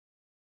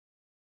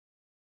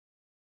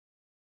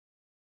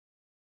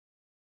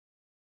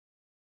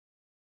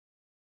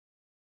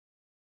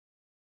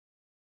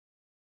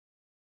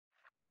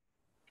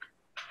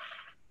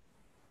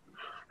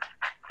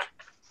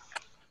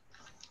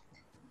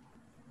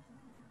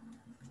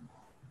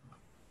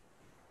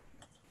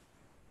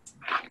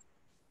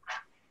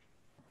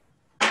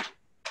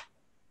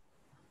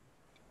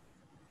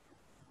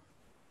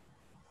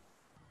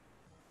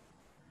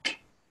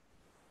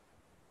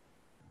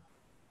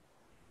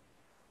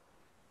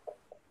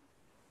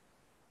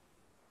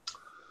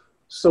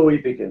So we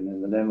begin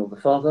in the name of the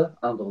Father,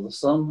 and of the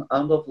Son,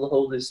 and of the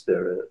Holy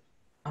Spirit.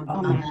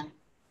 Amen.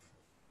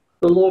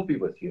 The Lord be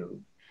with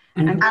you.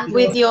 And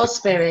with your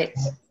spirit.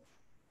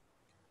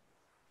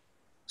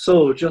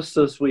 So just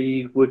as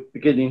we were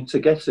beginning to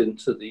get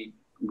into the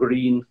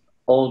green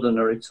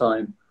ordinary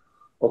time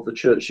of the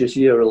church's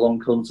year, along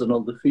comes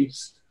another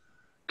feast,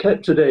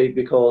 kept today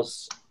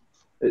because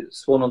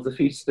it's one of the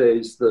feast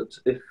days that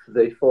if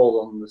they fall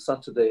on the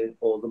Saturday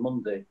or the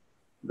Monday,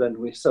 then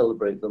we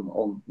celebrate them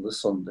on the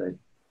Sunday.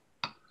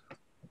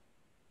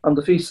 And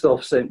the feast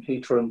of St.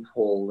 Peter and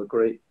Paul, the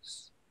great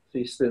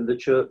feast in the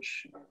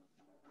church,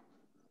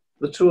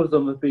 the two of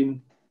them have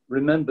been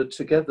remembered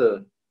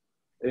together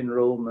in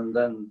Rome and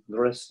then the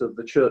rest of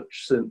the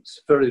church since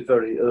very,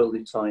 very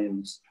early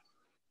times,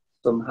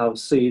 somehow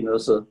seen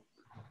as a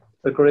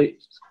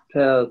great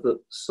pair that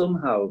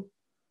somehow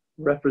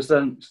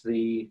represent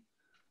the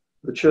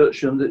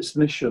church and its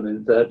mission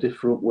in their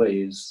different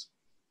ways,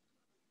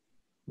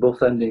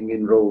 both ending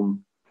in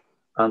Rome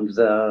and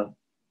their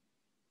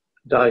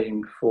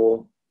dying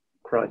for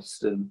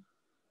Christ in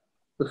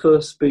the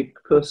first big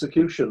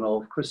persecution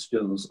of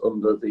Christians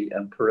under the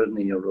Emperor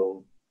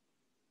Nero.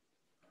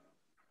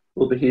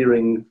 We'll be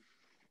hearing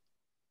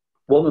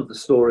one of the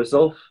stories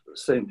of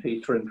St.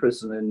 Peter in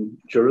prison in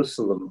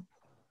Jerusalem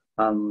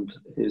and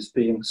his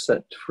being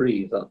set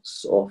free.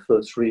 That's our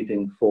first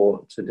reading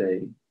for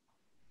today.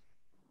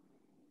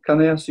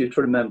 Can I ask you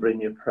to remember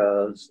in your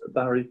prayers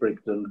Barry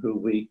Brigden, who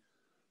we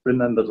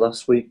remembered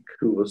last week,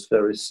 who was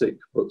very sick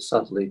but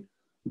sadly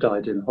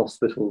died in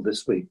hospital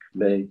this week.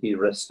 May he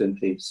rest in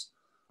peace.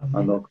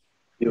 I know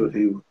you of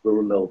you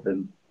will know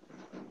him.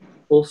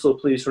 Also,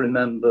 please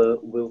remember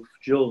Wilf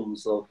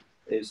Jones of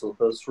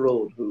Hazelhurst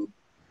Road, who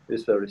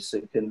is very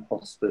sick in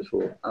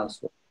hospital as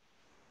well.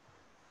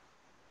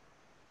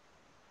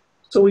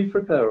 So we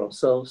prepare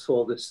ourselves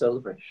for this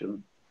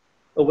celebration,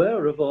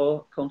 aware of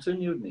our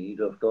continued need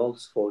of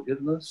God's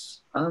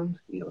forgiveness and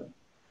healing.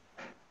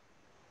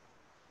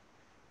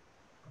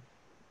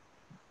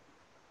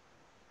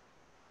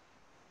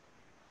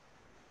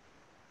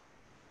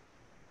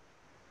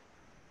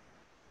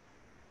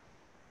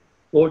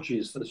 Lord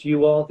Jesus,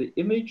 you are the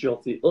image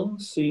of the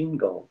unseen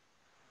God.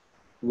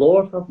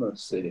 Lord, have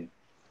mercy.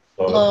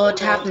 Lord,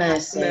 have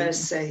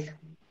mercy.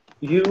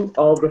 You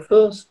are the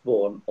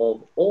firstborn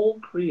of all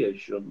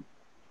creation.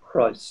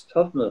 Christ,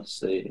 have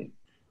mercy.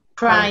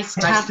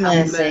 Christ, have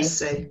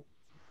mercy.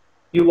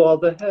 You are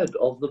the head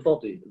of the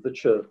body, the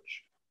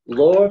church.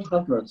 Lord,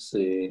 have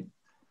mercy.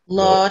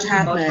 Lord,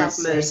 have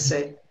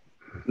mercy.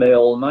 May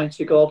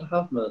Almighty God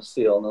have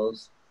mercy on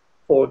us,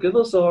 forgive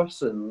us our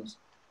sins,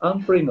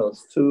 and bring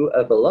us to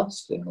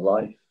everlasting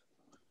life.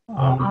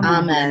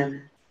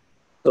 Amen.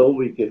 So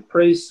we give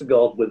praise to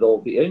God with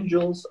all the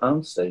angels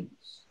and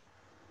saints.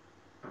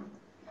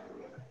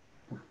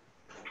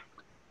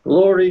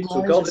 Glory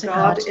to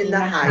God in the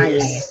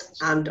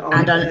highest, and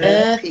on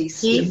earth peace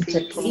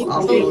to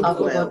people of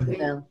good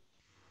will.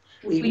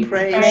 We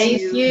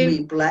praise you,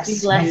 we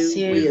bless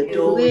you, we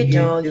adore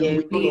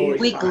you,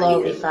 we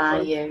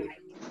glorify you.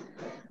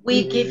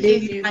 We give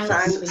you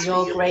thanks for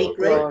your great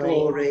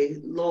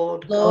glory,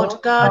 Lord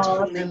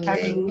God and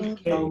King,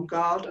 O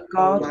God,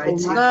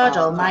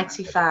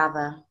 Almighty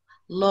Father,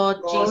 Lord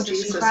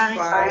Jesus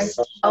Christ,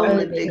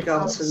 only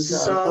begotten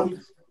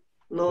Son,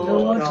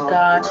 Lord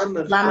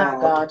God, Lamb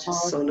of God,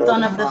 Son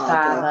of the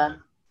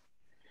Father.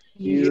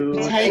 You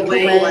take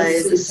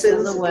away the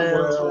sins of the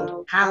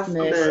world, have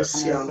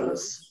mercy on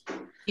us.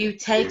 You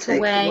take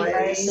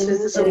away the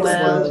sins of the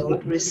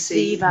world,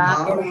 receive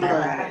our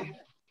prayer.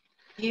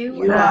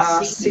 You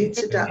are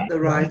seated at the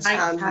right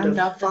hand of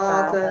the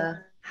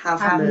Father,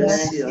 have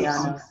mercy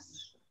on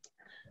us.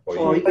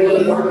 For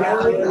you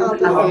are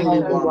the Holy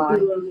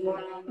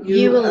One.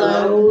 You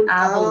alone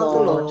are the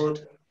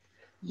Lord.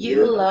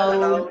 You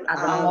alone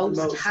are the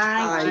Most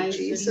High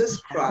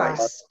Jesus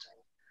Christ,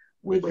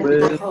 with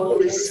the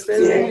Holy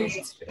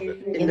Spirit,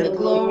 in the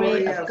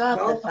glory of God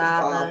the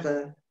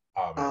Father.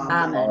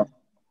 Amen.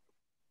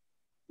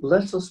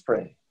 Let us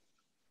pray.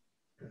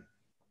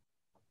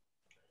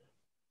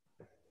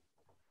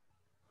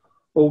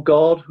 O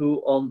God,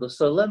 who on the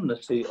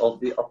solemnity of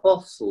the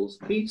apostles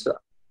Peter and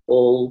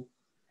Paul,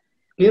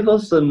 give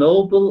us the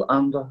noble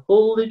and the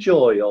holy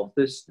joy of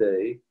this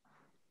day,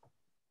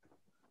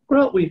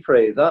 grant, we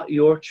pray, that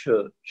your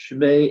church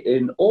may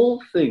in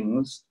all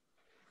things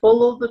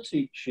follow the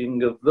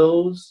teaching of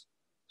those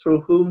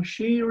through whom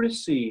she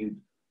received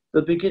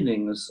the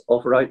beginnings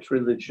of right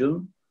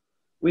religion.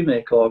 We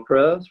make our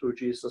prayer through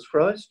Jesus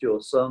Christ, your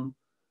Son,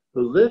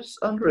 who lives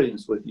and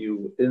reigns with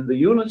you in the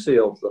unity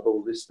of the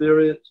Holy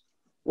Spirit,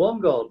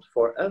 one God,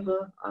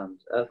 forever and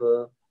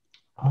ever.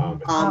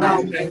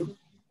 Amen.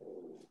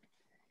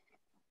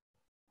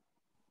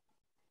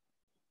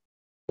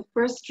 The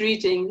first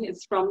reading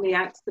is from the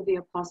Acts of the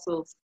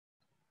Apostles.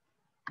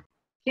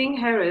 King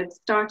Herod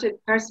started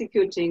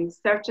persecuting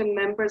certain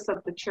members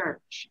of the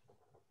church.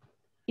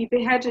 He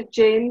beheaded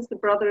James, the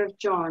brother of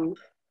John,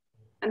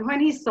 and when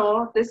he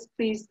saw this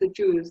pleased the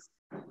Jews,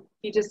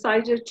 he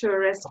decided to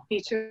arrest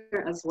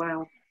Peter as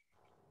well.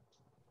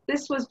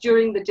 This was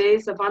during the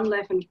days of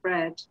unleavened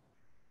bread,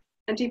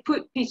 and he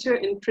put Peter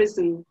in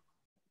prison,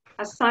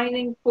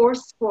 assigning 4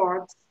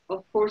 squads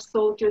of 4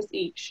 soldiers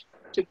each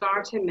to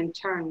guard him in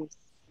turns.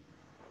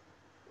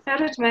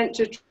 Herod meant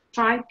to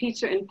try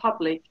Peter in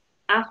public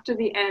after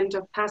the end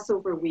of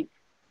Passover week.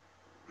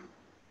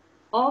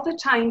 All the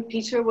time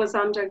Peter was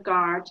under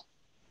guard,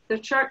 the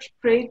church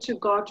prayed to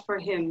God for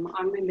him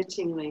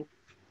unremittingly.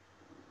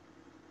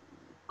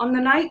 On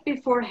the night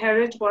before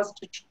Herod was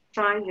to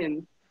try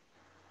him,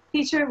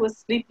 Peter was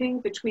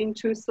sleeping between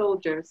 2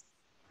 soldiers,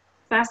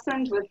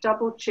 fastened with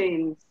double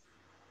chains,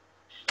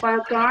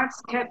 while guards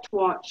kept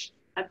watch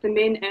at the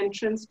main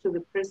entrance to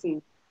the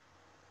prison.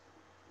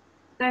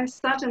 Then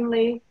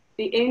suddenly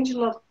the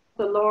angel of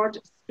the Lord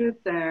stood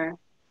there,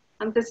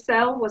 and the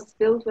cell was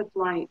filled with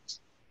light.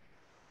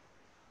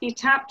 He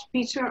tapped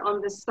Peter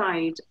on the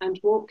side and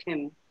woke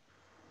him.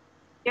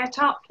 "Get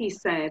up," he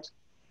said.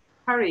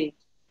 "Hurry."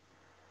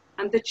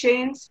 And the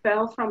chains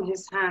fell from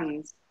his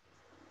hands.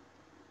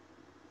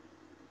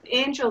 The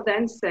angel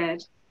then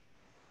said,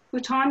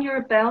 "Put on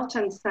your belt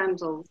and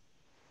sandals."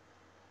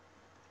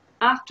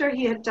 After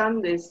he had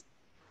done this,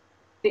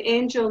 the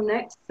angel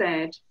next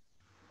said,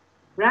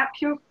 "Wrap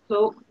your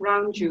cloak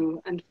round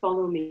you and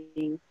follow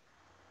me."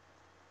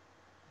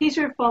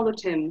 Peter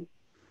followed him,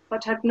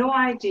 but had no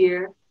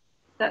idea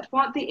that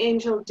what the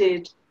angel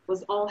did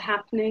was all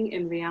happening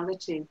in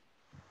reality.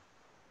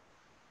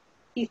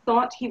 He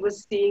thought he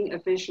was seeing a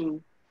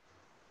vision.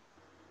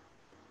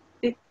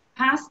 They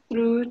passed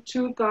through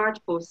 2 guard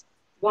posts,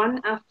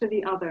 one after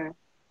the other,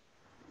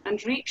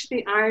 and reached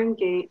the iron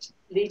gate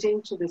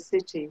leading to the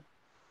city.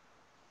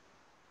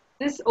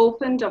 This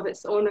opened of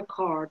its own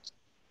accord.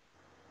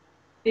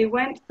 They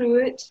went through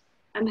it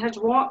and had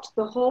walked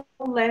the whole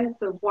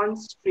length of one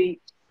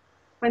street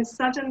when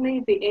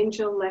suddenly the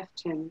angel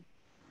left him.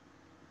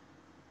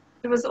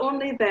 It was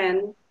only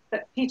then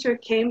that Peter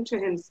came to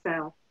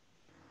himself.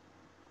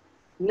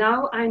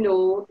 "Now I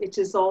know it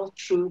is all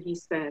true," he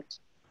said.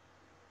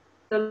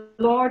 "The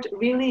Lord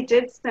really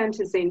did send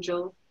his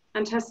angel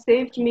and has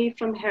saved me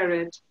from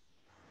Herod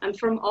and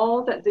from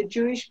all that the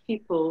Jewish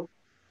people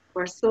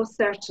were so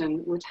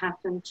certain would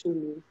happen to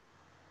me."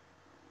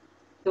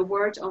 The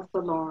word of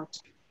the Lord.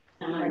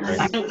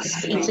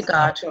 Thanks be to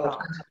God.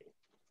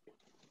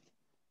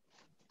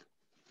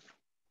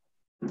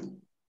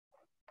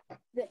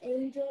 The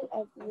angel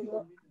of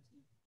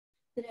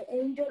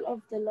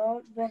the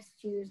Lord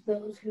rescues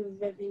those who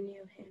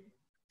revere him.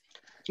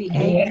 The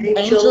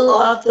angel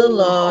of the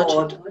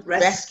Lord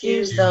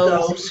rescues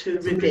those who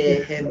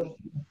revere him.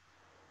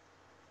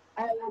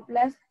 I will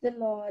bless the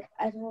Lord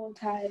at all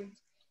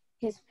times,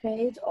 his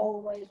praise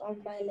always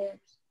on my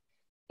lips.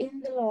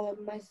 In the Lord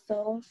my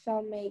soul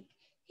shall make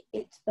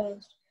its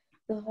boast.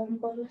 The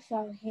humble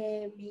shall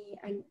hear me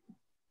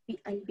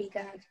and be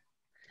glad.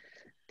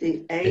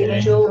 The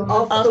angel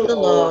of the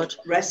Lord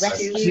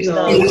rescues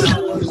those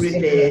who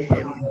revere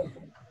him.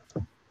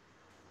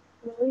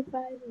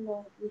 Glorify the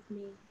Lord with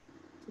me.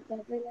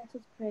 Together let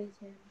us praise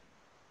him.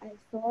 I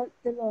sought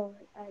the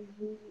Lord, and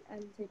he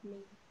answered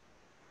me.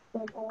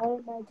 From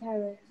all my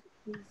terrors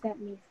he set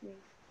me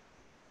free.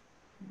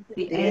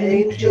 The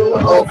angel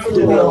of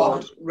the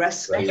Lord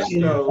rescues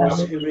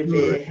those who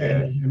revere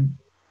him.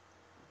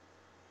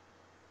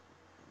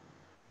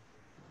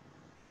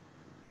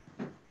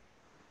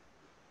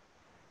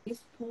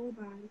 This poor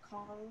man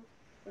called,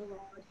 the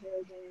Lord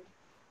heard him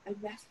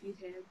and rescued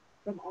him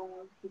from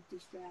all his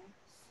distress.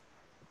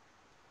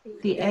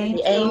 The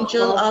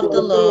angel of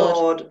the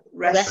Lord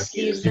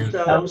rescues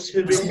those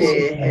who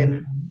revere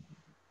him.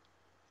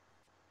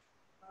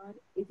 God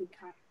is in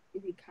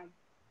camp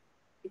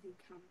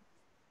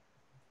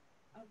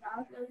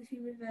around those who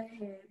revere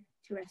him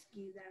to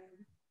rescue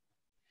them.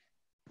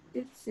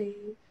 Did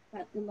see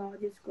that the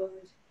Lord is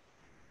good.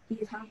 He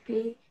is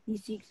happy, he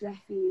seeks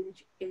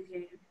refuge in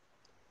him.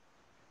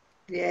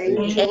 The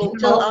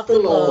angel of the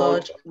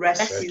Lord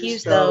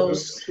rescues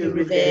those who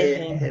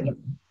revere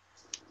him.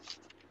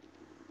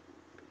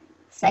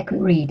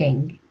 Second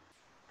reading.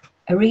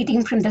 A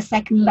reading from the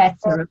second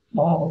letter of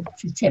Paul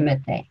to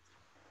Timothy.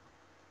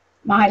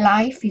 My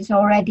life is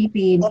already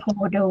being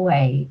poured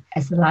away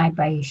as a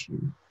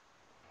libation,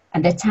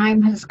 and the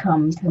time has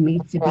come for me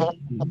to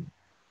begin.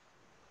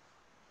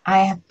 I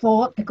have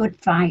fought the good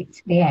fight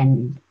to the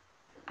end.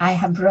 I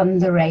have run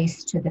the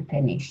race to the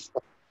finish.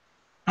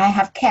 I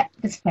have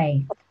kept the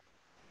faith.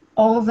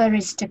 All there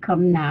is to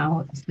come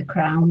now is the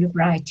crown of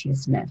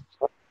righteousness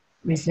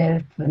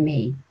reserved for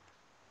me,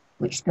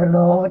 which the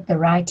Lord, the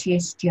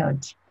righteous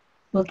judge,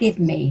 will give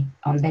me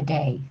on the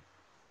day.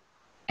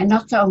 And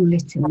not only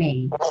to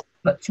me,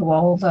 but to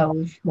all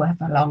those who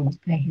have longed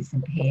for his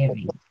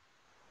appearing.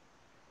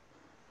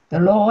 The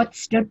Lord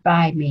stood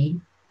by me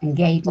and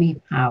gave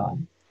me power,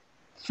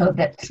 so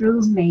that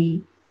through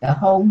me the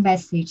whole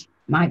message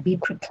might be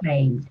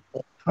proclaimed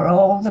for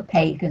all the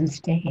pagans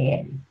to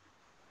hear.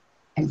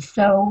 And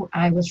so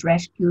I was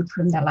rescued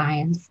from the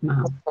lion's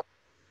mouth.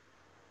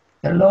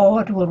 The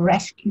Lord will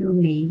rescue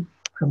me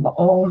from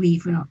all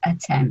evil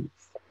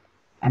attempts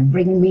and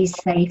bring me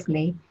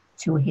safely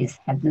to his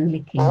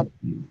heavenly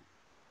kingdom.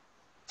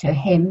 To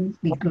him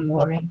be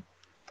glory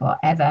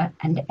forever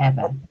and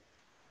ever.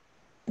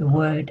 The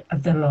word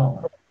of the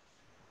Lord.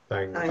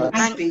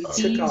 Thanks be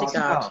to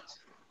God.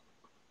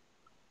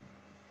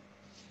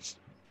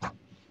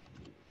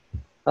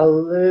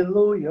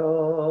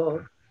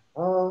 Alleluia,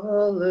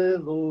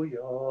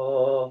 alleluia,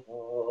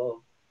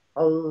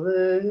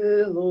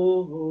 alleluia.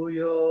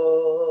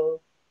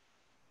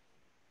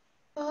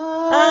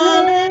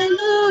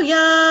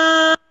 Alleluia,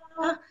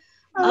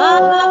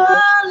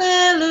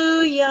 alleluia,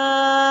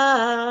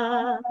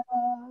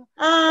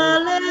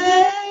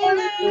 alleluia.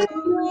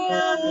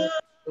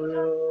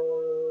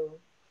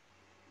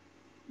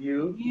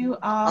 You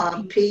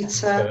are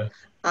Peter,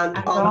 and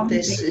on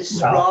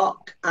this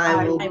rock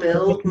I will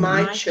build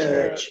my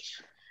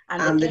church,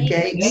 and the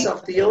gates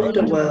of the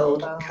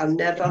underworld can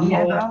never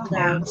hold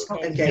out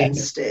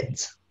against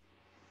it.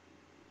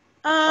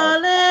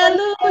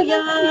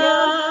 Alleluia,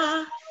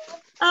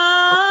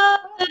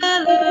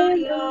 alleluia,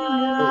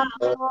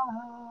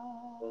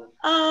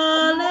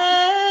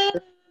 alleluia.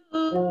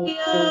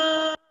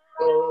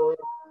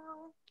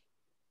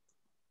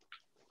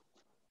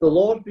 The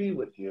Lord be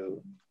with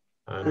you.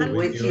 And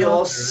with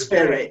your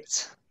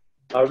spirit.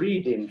 A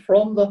reading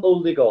from the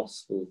Holy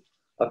Gospel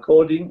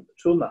according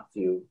to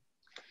Matthew.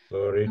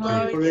 Glory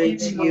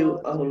to you,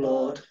 O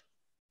Lord.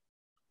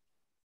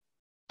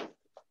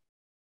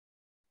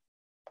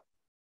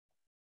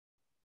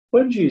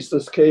 When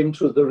Jesus came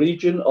to the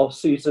region of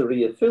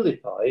Caesarea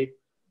Philippi,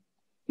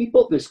 he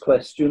put this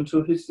question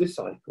to his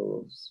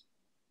disciples.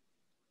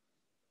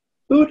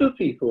 Who do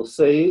people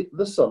say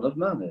the Son of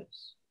Man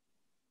is?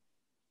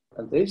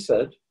 And they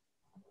said,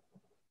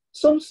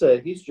 some say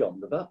he's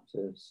John the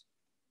Baptist,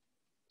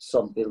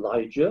 some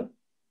Elijah,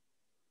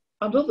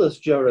 and others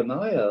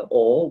Jeremiah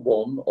or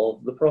one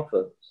of the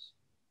prophets.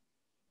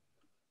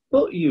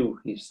 But you,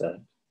 he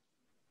said,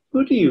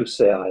 who do you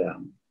say I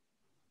am?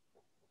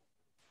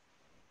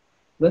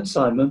 Then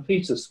Simon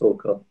Peter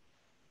spoke up.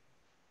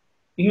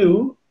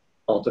 You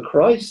are the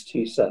Christ,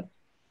 he said,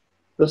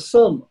 the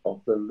Son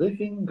of the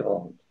living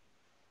God.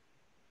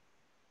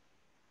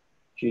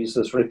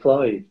 Jesus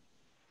replied,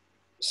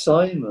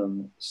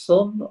 Simon,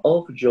 son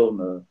of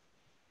Jonah,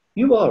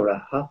 you are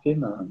a happy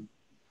man,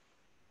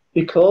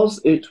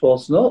 because it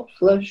was not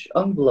flesh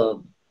and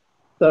blood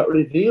that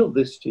revealed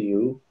this to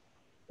you,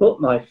 but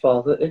my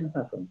Father in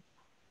heaven.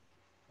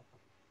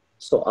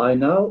 So I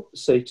now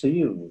say to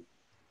you,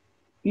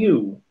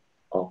 you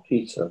are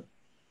Peter,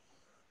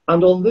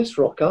 and on this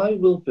rock I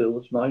will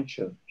build my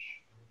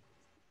church,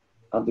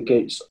 and the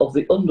gates of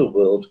the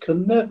underworld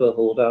can never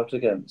hold out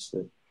against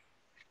it.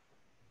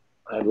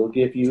 I will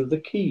give you the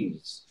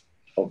keys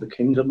of the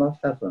kingdom of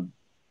heaven.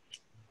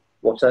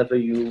 Whatever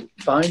you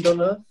bind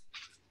on earth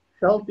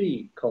shall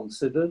be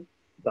considered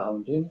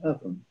bound in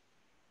heaven.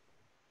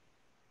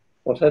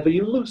 Whatever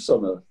you loose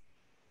on earth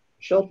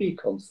shall be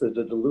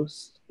considered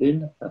loosed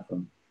in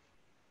heaven.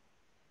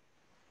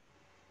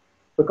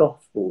 The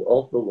Gospel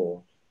of the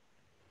Lord.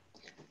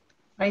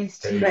 Praise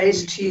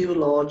to you,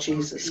 Lord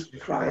Jesus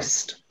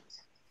Christ.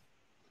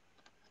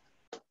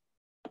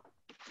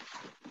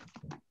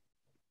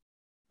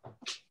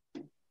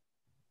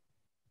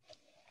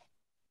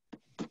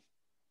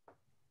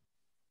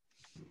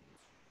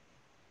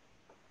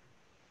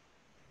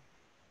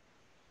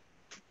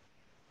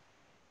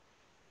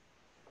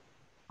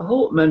 I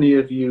hope many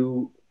of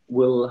you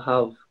will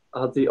have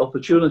had the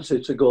opportunity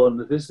to go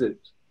and visit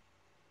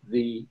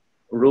the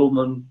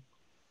Roman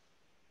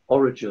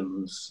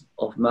origins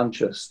of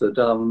Manchester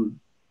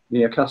down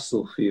near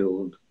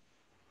Castlefield.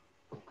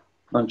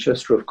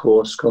 Manchester, of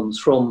course, comes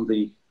from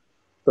the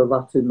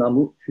Latin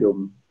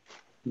Mamucium.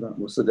 That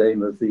was the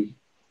name of the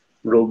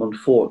Roman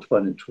fort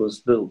when it was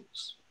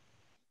built.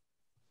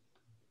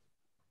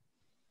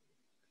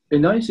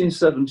 In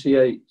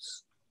 1978,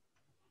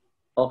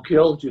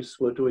 archaeologists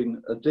were doing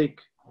a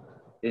dig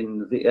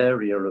in the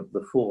area of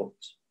the fort,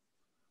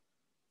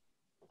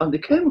 and they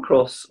came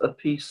across a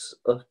piece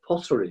of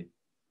pottery.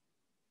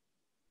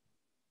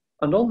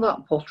 And on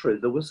that pottery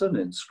there was an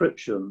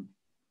inscription,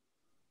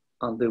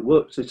 and they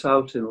worked it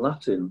out in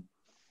Latin,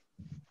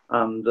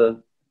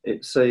 and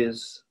it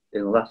says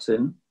in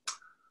Latin,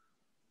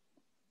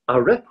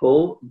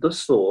 Arepo the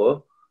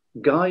saw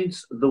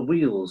guides the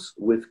wheels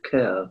with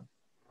care.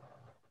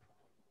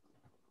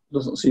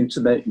 Doesn't seem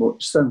to make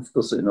much sense,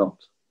 does it not?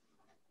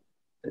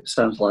 It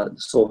sounds like the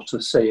sort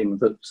of saying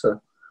that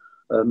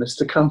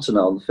Mr.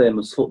 Cantona, the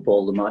famous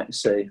footballer, might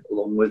say,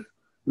 along with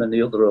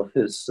many other of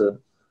his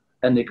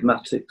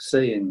enigmatic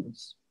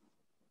sayings.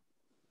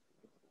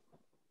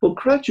 But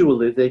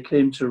gradually they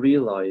came to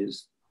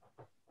realise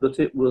that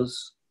it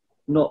was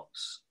not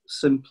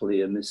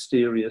simply a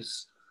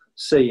mysterious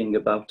saying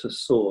about a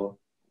saw.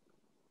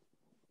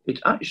 It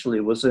actually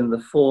was in the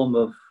form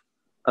of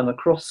an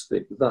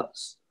acrostic,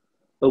 that's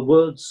a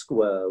word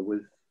square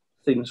with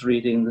things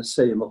reading the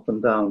same up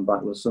and down,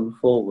 backwards and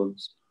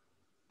forwards.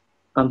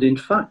 And in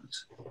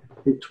fact,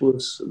 it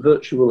was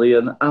virtually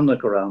an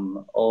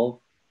anagram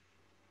of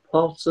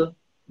Pater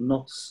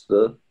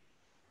Noster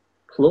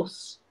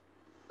plus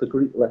the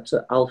Greek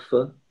letter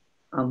Alpha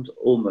and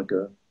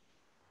Omega.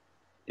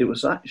 It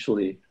was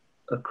actually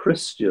a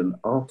Christian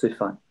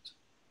artifact,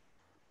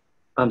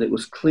 and it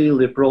was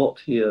clearly brought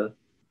here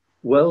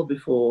well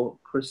before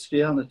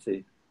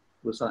Christianity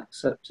was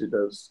accepted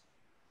as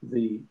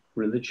the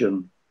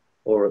religion,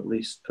 or at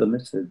least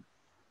permitted.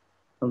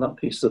 And that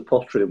piece of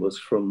pottery was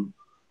from,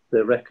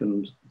 they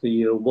reckoned, the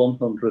year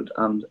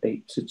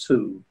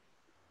 182.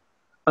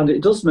 And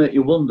it does make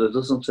you wonder,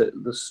 doesn't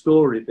it, the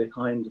story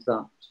behind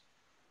that,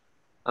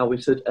 how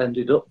it had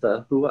ended up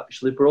there, who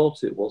actually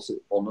brought it? Was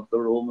it one of the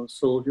Roman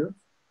soldiers?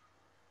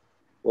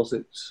 Was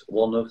it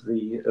one of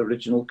the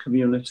original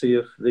community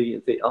of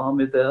the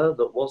army there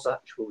that was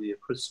actually a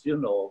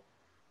Christian, or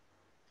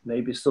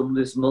maybe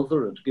somebody's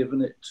mother had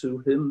given it to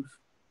him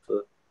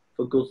for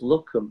good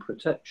luck and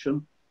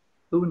protection?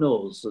 Who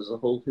knows? There's a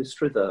whole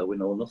history there we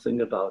know nothing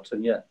about,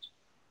 and yet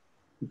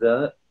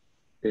there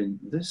in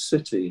this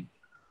city,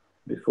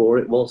 before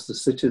it was the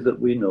city that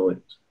we know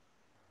it,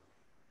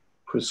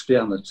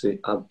 Christianity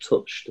had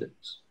touched it.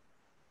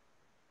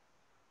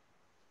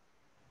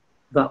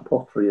 That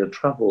pottery had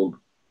travelled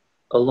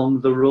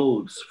along the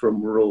roads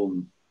from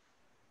Rome,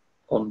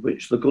 on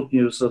which the good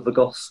news of the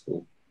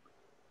gospel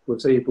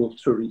was able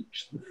to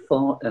reach the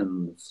far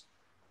ends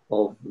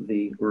of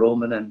the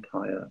Roman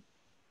Empire.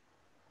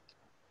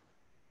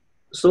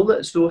 So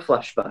let's do a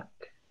flashback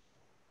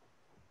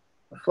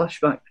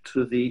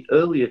to the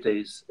earlier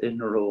days in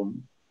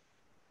Rome,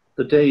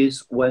 the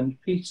days when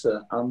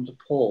Peter and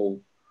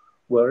Paul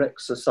were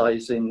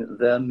exercising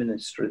their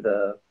ministry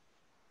there,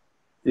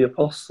 the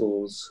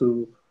apostles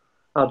who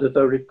had a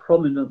very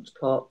prominent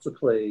part to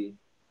play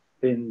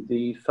in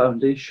the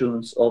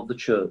foundations of the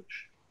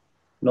church,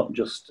 not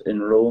just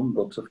in Rome,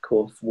 but of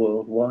course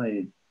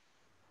worldwide.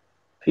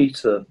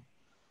 Peter,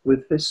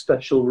 with his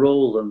special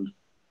role, and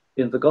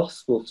in the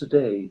gospel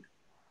today,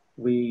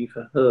 we've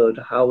heard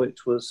how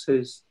it was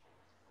his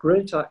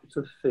great act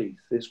of faith,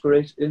 his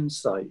great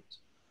insight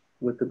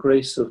with the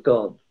grace of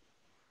God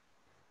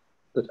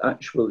that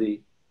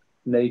actually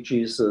made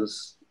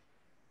Jesus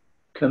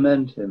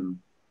commend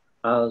him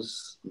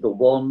as the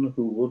one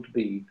who would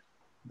be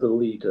the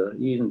leader.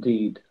 He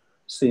indeed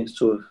seems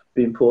to have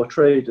been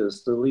portrayed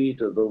as the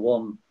leader, the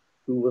one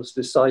who was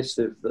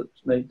decisive, that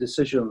made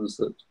decisions,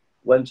 that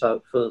went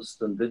out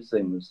first and did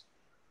things.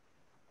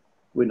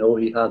 We know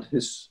he had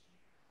his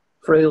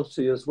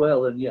frailty as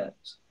well, and yet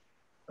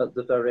at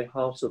the very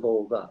heart of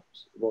all that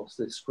was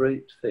this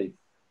great faith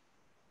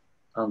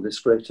and this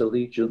great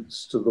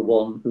allegiance to the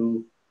one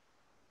who,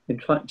 in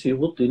fact, he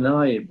would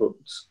deny, but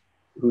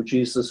who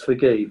Jesus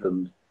forgave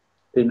and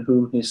in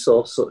whom he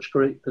saw such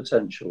great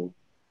potential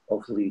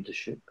of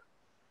leadership.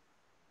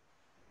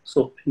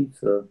 So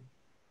Peter,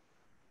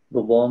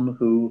 the one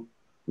who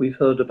we've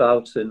heard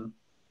about in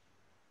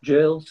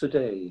jail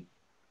today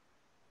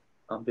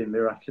and been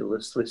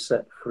miraculously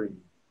set free.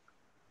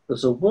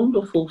 There's a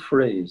wonderful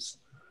phrase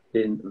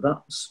in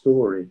that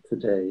story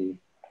today.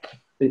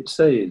 It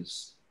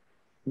says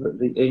that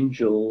the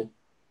angel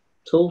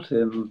told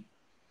him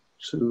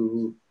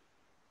to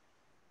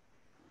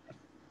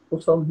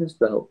put on his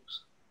belt,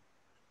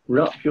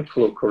 wrap your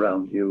cloak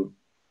around you,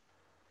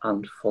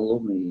 and follow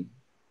me.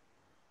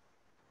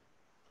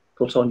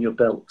 Put on your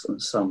belt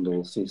and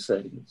sandals, he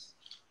says.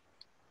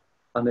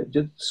 And it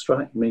did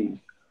strike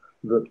me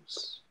that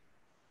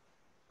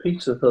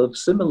Peter heard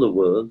similar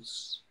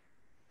words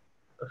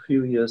a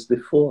few years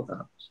before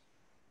that.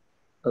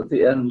 At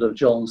the end of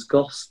John's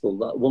Gospel,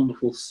 that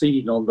wonderful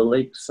scene on the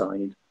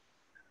lakeside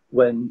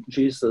when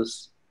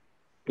Jesus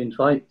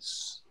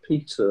invites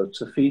Peter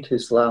to feed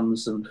his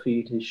lambs and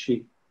feed his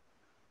sheep,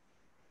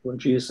 when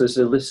Jesus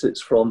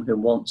elicits from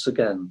him once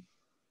again,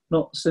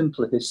 not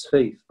simply his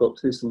faith, but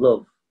his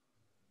love,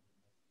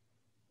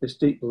 his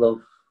deep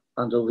love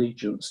and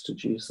allegiance to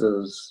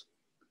Jesus.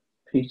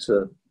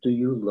 Peter, do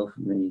you love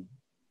me?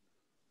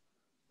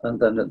 And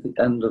then at the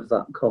end of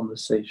that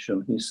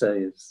conversation, he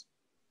says,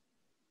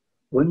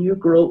 when you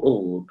grow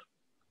old,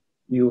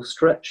 you'll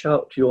stretch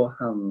out your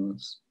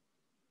hands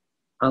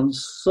and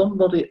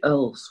somebody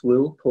else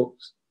will put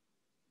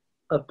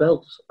a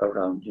belt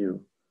around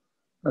you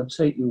and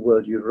take you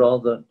where you'd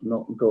rather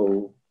not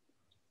go.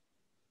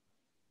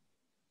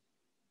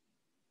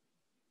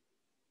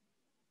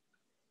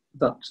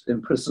 That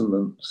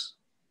imprisonment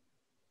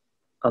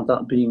and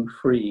that being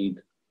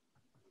freed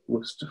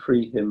was to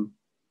free him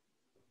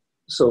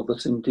so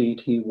that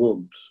indeed he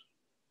would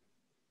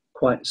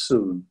quite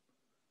soon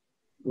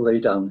lay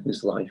down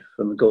his life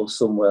and go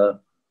somewhere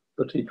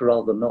that he'd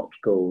rather not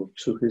go,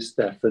 to his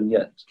death. And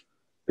yet,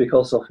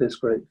 because of his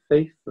great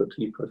faith that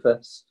he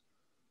professed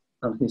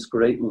and his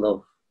great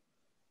love,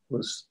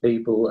 was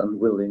able and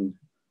willing,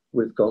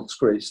 with God's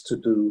grace, to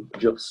do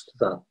just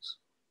that.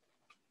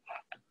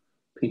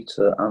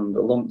 Peter, and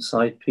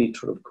alongside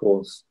Peter, of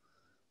course,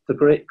 the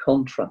great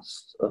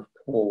contrast of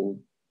Paul,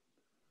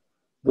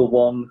 the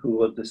one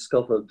who had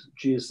discovered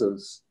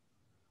Jesus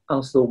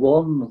as the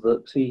one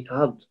that he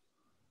had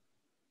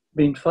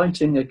been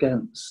fighting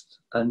against,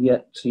 and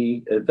yet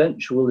he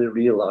eventually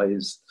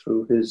realized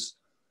through his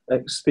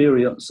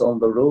experience on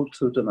the road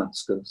to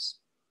Damascus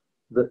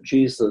that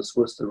Jesus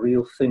was the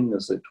real thing,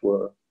 as it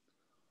were.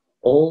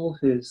 All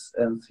his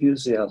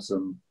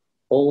enthusiasm,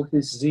 all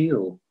his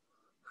zeal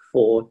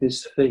for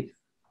his faith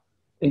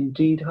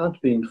indeed had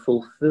been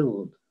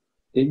fulfilled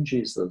in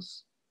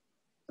Jesus,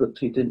 that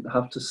he didn't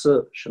have to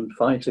search and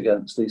fight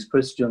against these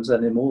Christians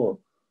anymore.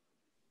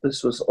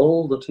 This was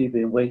all that he'd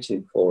been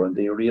waiting for, and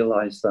he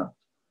realized that.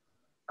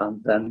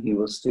 And then he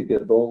was to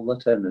give all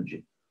that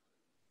energy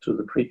to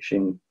the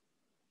preaching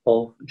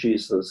of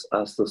Jesus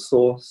as the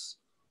source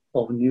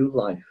of new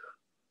life,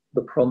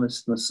 the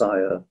promised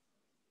Messiah,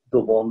 the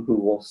one who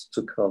was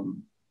to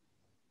come.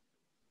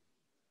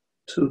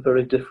 Two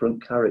very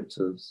different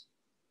characters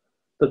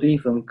that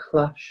even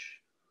clash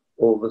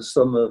over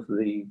some of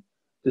the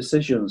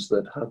decisions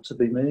that had to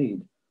be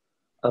made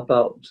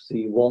about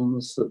the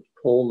ones that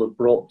Paul had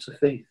brought to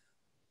faith,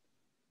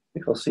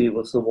 because he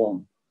was the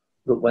one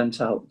that went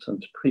out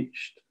and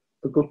preached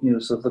the good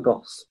news of the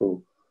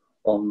gospel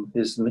on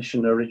his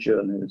missionary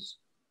journeys,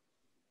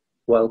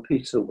 while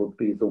Peter would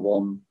be the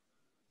one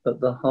at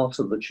the heart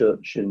of the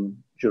church in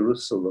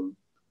Jerusalem,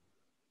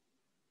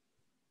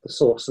 the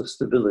source of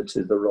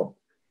stability, the rock,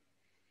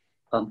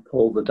 and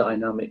Paul the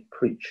dynamic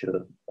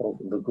preacher of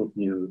the good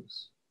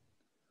news.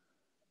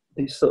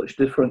 These such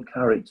different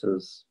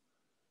characters,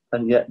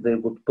 and yet they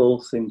would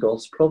both, in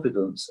God's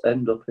providence,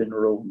 end up in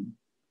Rome.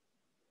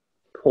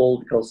 Paul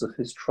because of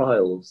his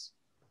trials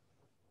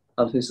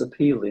and his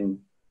appealing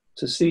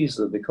to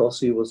Caesar because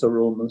he was a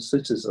Roman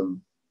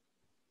citizen.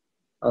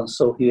 And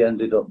so he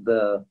ended up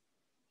there.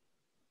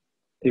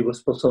 He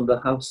was put under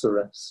house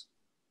arrest.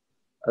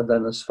 And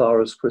then, as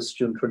far as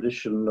Christian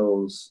tradition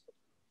knows,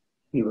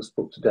 he was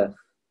put to death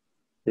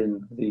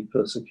in the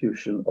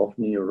persecution of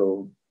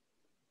Nero.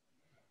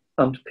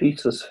 And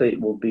Peter's fate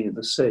will be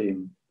the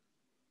same,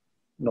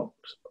 not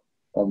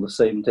on the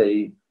same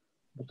day,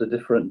 but a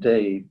different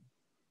day,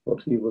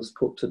 but he was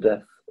put to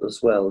death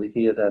as well.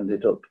 He had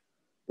ended up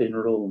in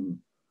Rome.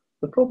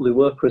 There probably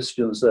were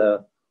Christians there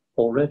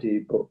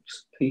already, but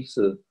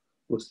Peter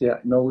was the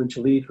acknowledged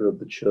leader of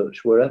the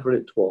church wherever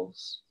it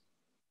was.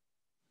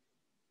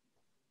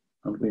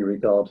 And we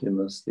regard him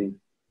as the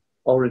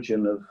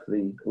origin of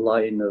the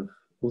line of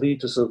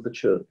leaders of the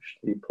church,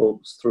 the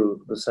popes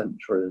through the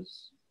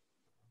centuries.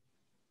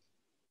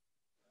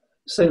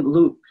 St.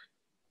 Luke,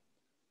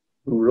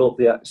 who wrote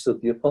the Acts of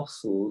the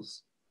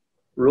Apostles,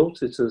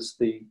 wrote it as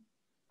the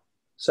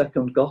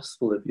second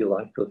gospel, if you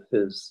like, of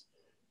his,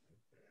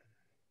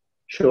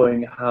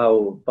 showing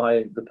how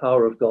by the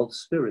power of God's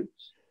Spirit,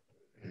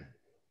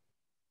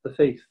 the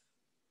faith,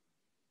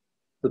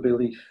 the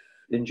belief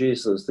in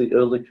Jesus, the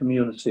early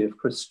community of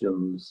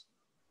Christians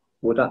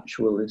would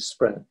actually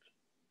spread.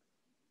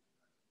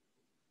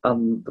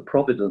 And the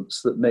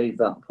providence that made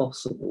that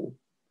possible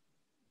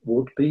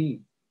would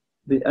be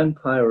the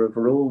Empire of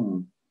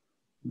Rome,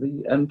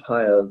 the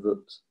empire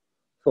that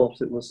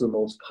thought it was the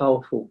most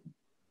powerful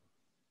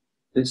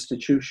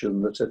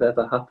institution that had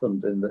ever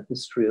happened in the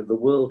history of the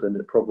world, and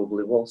it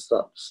probably was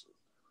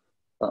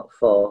that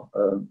far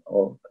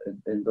or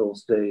in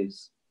those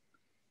days.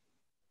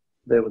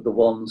 They were the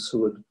ones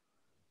who had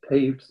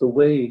paved the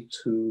way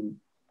to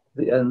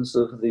the ends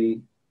of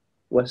the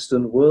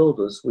Western world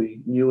as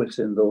we knew it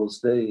in those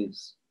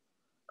days.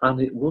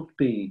 And it would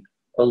be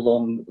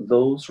along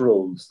those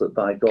roads that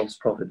by God's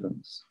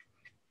providence,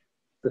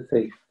 the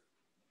faith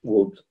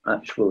would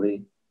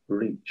actually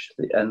reach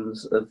the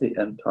ends of the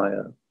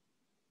empire.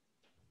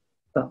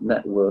 That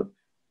network,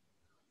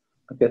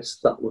 I guess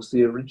that was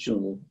the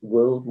original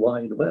World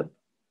Wide Web.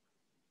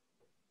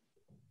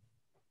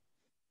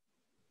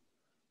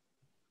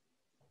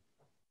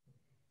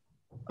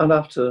 And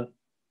after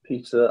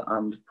Peter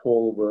and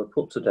Paul were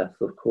put to death,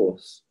 of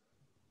course,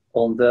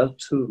 on their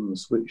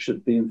tombs, which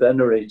had been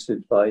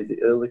venerated by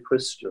the early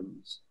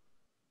Christians,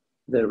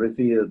 they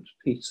revered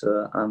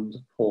Peter and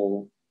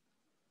Paul,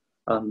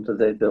 and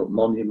they built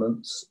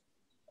monuments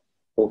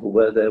over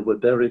where they were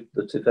buried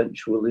that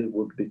eventually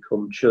would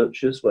become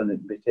churches when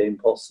it became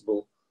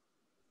possible.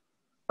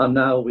 And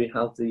now we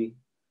have the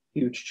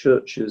huge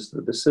churches,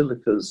 the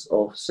basilicas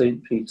of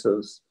St.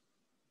 Peter's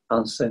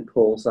and St.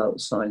 Paul's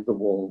outside the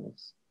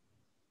walls.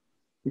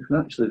 You can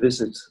actually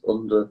visit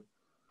under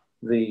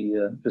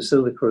the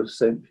Basilica of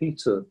St.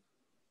 Peter,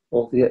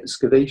 all the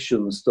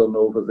excavations done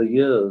over the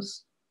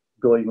years,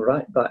 going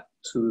right back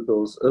to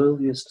those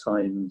earliest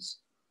times,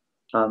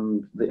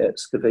 and the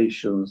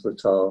excavations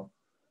that are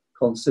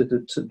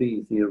considered to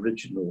be the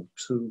original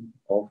tomb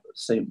of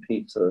St.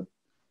 Peter,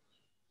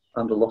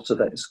 and a lot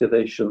of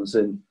excavations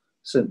in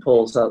St.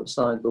 Paul's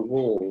outside the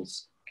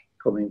walls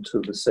coming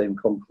to the same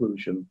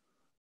conclusion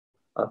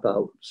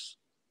about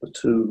the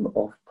tomb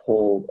of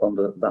Paul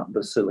under that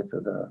basilica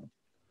there.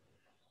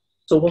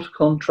 So what a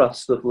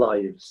contrast of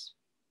lives.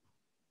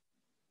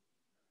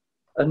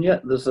 And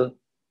yet there's a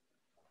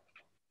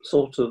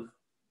sort of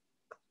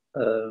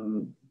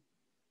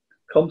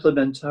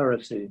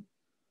complementarity,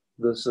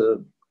 there's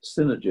a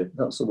synergy,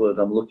 that's the word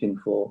I'm looking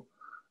for,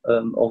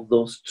 of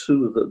those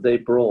two that they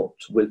brought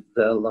with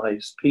their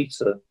lives.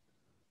 Peter,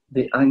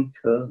 the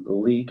anchor, the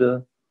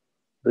leader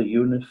the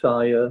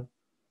unifier,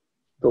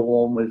 the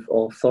one with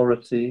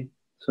authority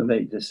to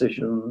make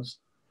decisions,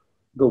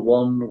 the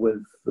one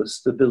with the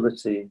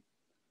stability,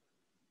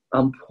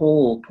 and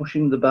Paul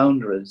pushing the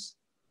boundaries,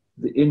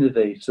 the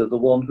innovator, the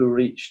one who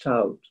reached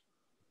out,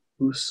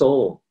 who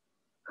saw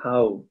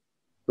how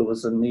there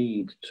was a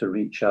need to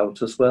reach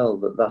out as well,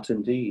 that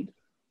indeed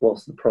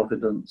was the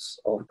providence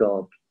of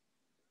God.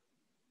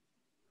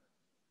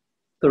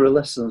 There are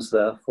lessons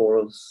there for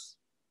us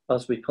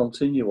as we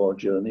continue our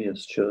journey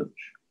as church.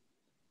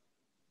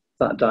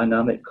 That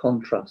dynamic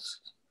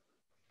contrast.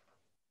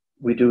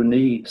 We do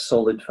need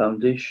solid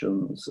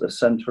foundations, a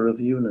centre of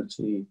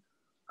unity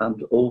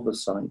and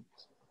oversight,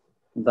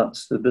 that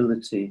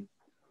stability,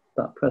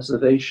 that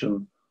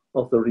preservation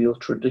of the real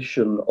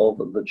tradition of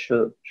the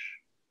church.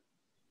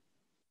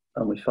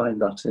 And we find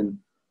that in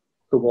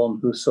the one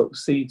who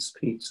succeeds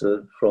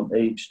Peter from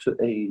age to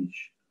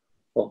age,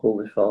 our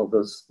Holy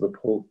Fathers, the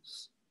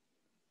popes.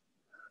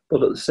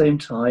 But at the same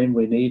time,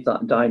 we need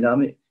that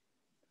dynamic,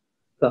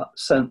 that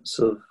sense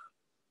of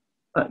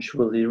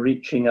actually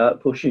reaching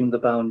out, pushing the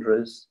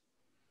boundaries,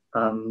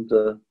 and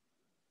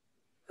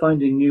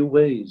finding new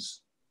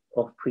ways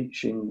of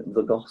preaching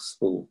the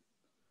gospel,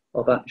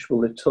 of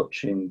actually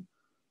touching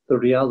the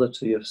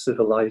reality of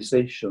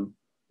civilization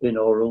in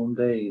our own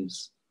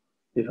days,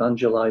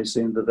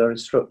 evangelizing the very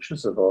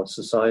structures of our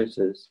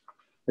societies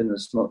in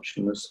as much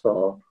and as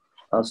far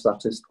as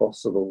that is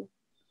possible.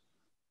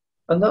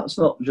 And that's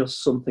not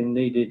just something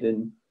needed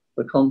in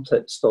the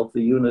context of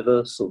the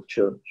universal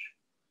church,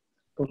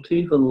 but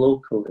even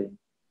locally.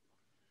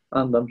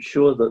 And I'm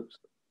sure that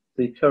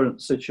the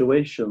current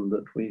situation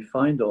that we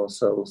find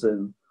ourselves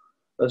in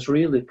has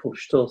really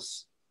pushed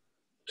us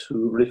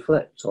to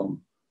reflect on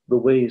the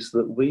ways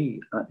that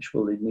we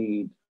actually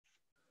need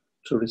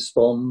to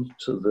respond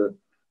to the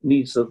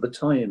needs of the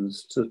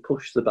times, to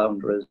push the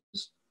boundaries,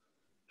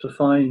 to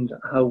find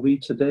how we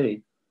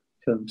today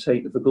can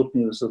take the good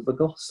news of the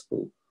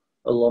gospel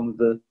along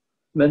the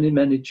many,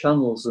 many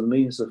channels and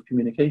means of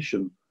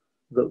communication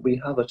that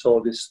we have at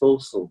our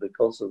disposal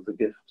because of the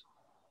gift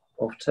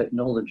of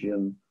technology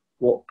and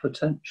what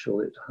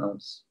potential it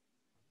has.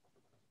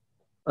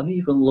 And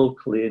even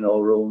locally in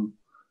our own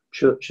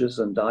churches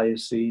and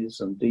dioceses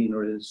and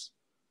deaneries,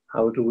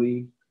 how do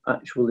we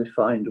actually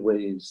find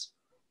ways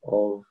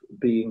of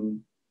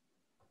being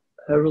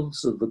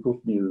heralds of the good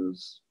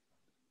news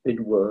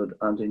in word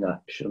and in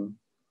action?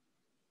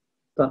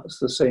 That's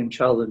the same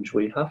challenge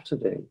we have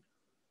today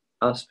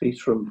as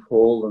Peter and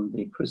Paul and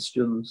the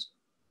Christians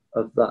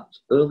of that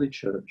early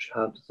church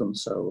had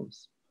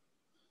themselves.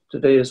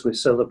 Today, as we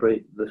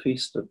celebrate the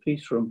feast of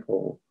Peter and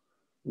Paul,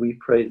 we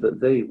pray that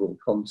they will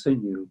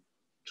continue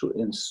to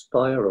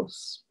inspire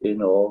us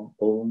in our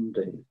own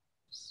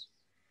days.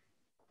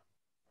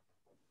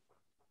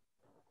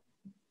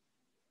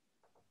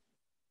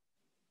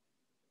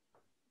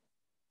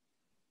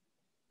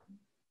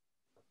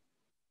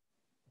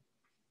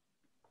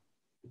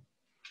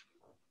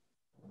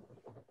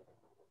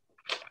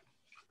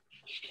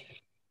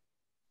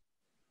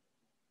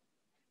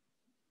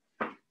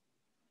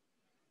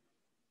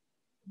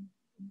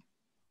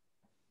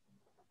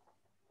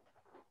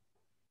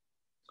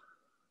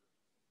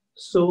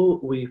 So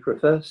we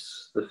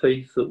profess the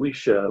faith that we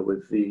share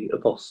with the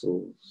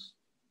apostles.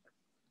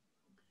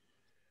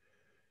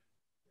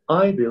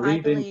 I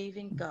believe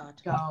in God,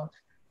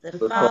 the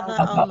Father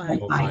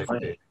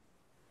Almighty,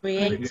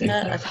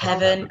 creator of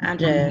heaven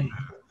and earth,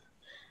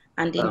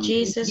 and in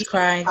Jesus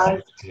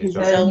Christ, his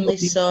only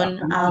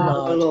Son,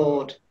 our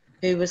Lord,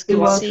 who was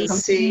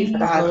conceived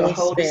by the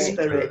Holy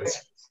Spirit,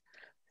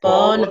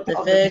 born of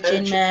the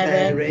Virgin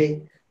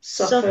Mary,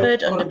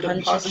 suffered under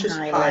Pontius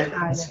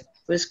Pilate,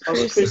 was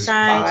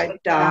crucified,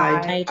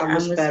 died, and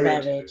was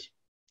buried.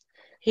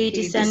 He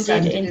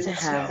descended into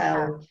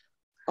hell.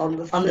 On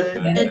the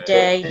third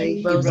day,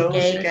 he rose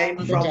again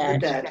from the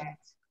dead.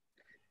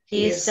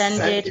 He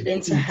ascended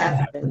into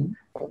heaven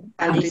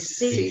and is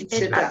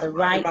seated at the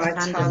right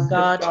hand of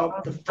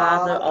God, the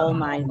Father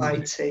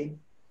Almighty.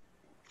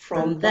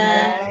 From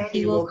there,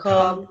 he will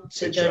come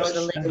to judge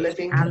the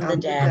living and the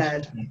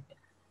dead.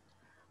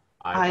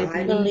 I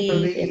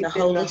believe in the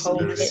Holy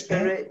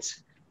Spirit,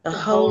 the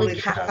Holy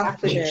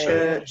Catholic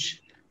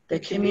Church, the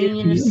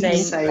communion of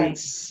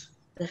saints,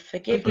 the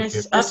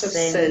forgiveness of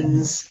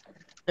sins,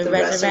 the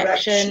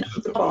resurrection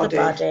of the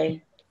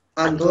body,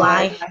 and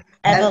life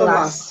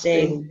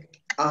everlasting.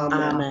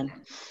 Amen.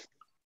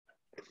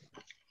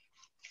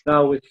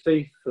 Now, with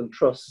faith and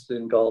trust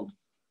in God,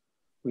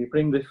 we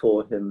bring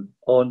before him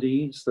our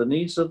needs, the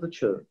needs of the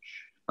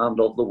church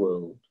and of the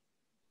world.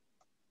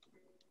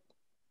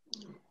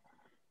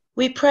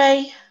 We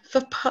pray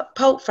for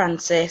Pope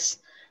Francis,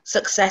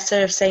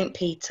 successor of St.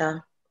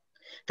 Peter,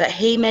 that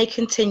he may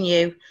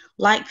continue,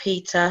 like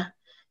Peter,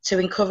 to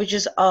encourage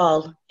us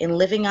all in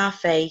living our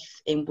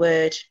faith in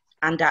word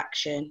and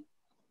action.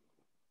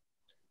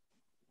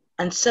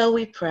 And so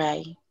we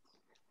pray.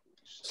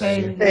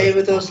 Stay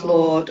with us,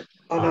 Lord,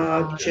 on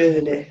our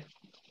journey.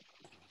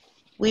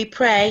 We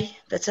pray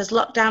that as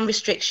lockdown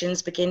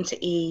restrictions begin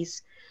to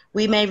ease,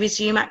 we may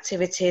resume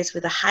activities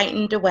with a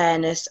heightened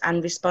awareness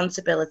and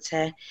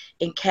responsibility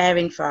in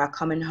caring for our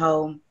common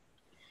home.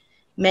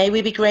 May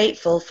we be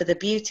grateful for the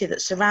beauty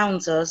that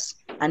surrounds us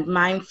and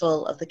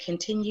mindful of the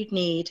continued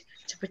need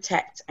to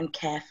protect and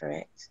care for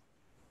it.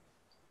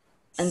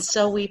 And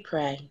so we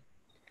pray.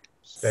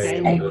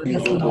 Stay with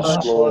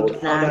us, Lord,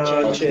 on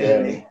our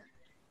journey.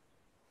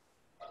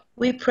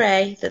 We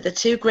pray that the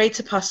two great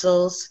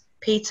apostles,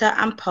 Peter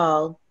and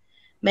Paul,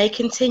 may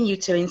continue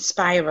to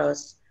inspire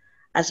us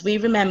as we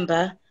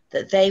remember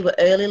that they were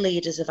early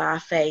leaders of our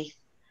faith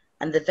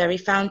and the very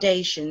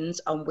foundations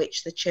on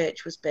which the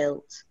church was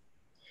built.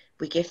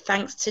 We give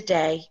thanks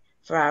today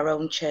for our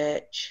own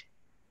church,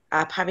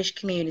 our parish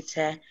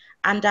community,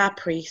 and our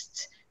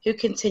priests who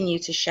continue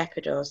to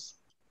shepherd us.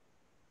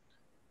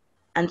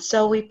 And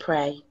so we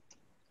pray.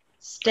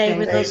 Stay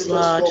with us,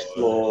 Lord,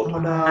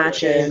 on our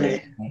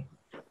journey.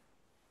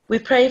 We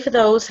pray for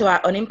those who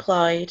are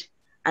unemployed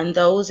and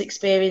those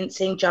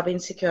experiencing job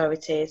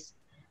insecurities,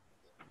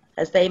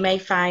 as they may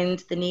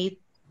find the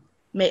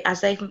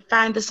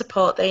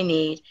support they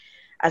need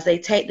as they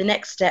take the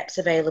next steps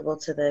available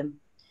to them.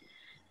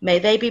 May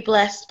they be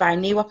blessed by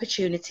new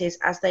opportunities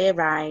as they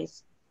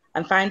arise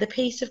and find the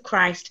peace of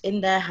Christ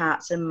in their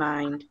hearts and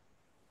mind.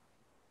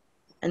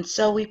 And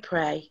so we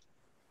pray.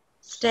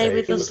 Stay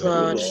with us,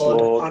 Lord,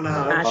 on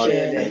our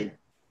journey.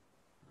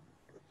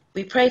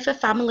 We pray for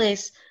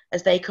families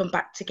as they come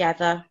back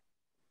together.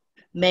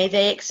 May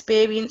they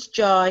experience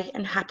joy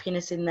and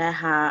happiness in their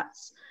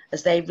hearts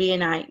as they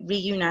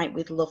reunite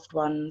with loved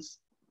ones.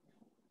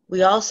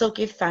 We also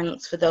give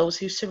thanks for those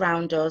who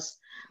surround us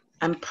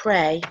and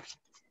pray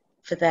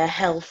for their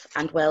health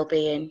and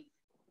well-being.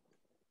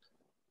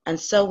 And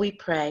so we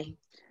pray.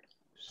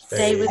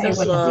 Stay with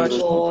us,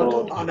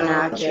 Lord, on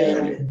our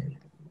journey.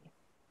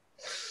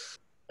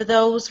 For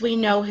those we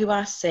know who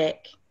are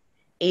sick,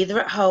 either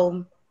at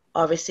home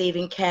or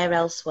receiving care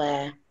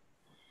elsewhere,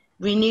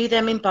 renew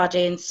them in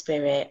body and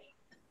spirit,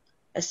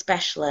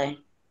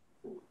 especially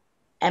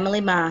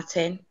Emily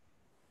Martin,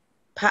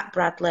 Pat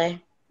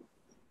Bradley,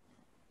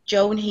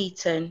 Joan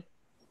Heaton,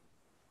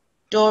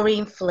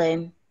 Doreen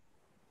Flynn,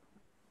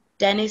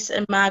 Dennis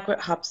and Margaret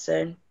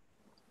Hobson,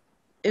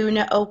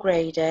 Una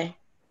O'Grady,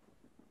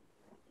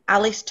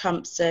 Alice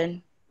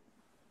Thompson,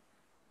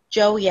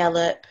 Joe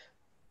Yellop,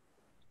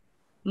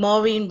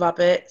 Maureen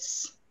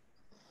Roberts,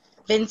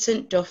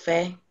 Vincent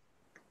Duffy,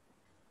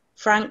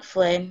 Frank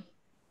Flynn,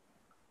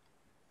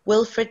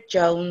 Wilfred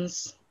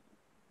Jones,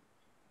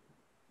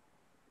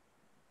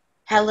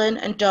 Helen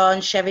and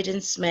Dawn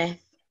Sheridan Smith,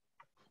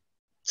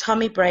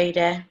 Tommy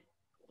Brady,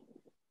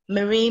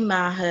 Marie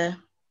Maher,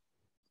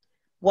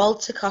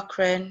 Walter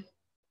Cochran,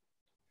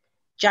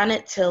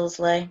 Janet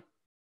Tilsley,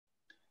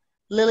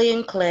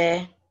 Lillian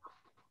Clay,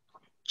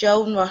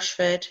 Joan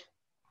Rochford,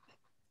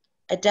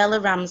 Adela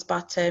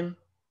Ramsbottom,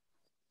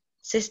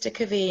 Sister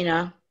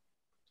Kavina,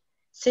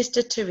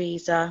 Sister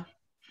Teresa,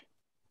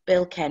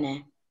 Bill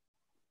Kenny.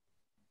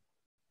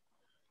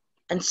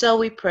 And so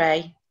we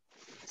pray.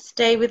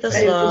 Stay with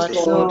us,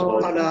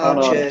 Lord, on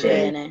our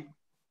journey.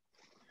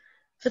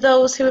 For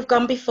those who have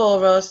gone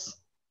before us,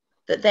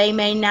 that they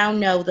may now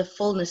know the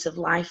fullness of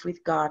life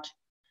with God,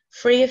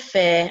 free of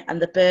fear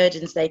and the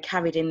burdens they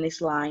carried in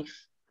this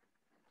life.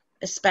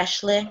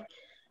 Especially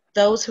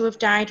those who have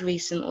died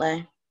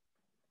recently.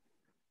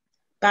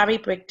 Barry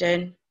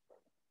Brigden,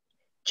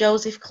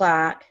 Joseph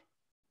Clark,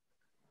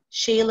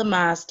 Sheila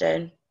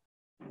Marsden,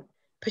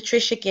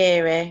 Patricia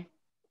Geary,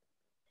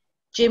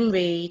 Jim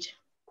Reed,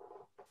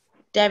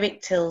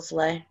 Derek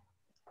Tilsley,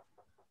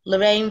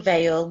 Lorraine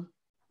Vale,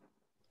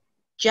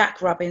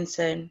 Jack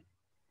Robinson,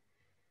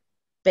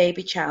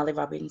 baby Charlie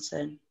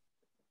Robinson.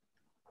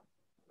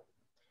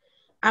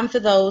 And for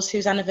those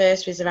whose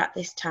anniversaries are at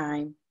this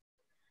time,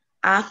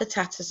 Arthur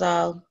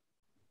Tattersall,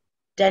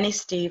 Dennis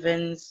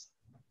Stevens,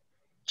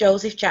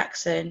 Joseph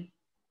Jackson,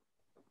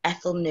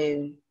 Ethel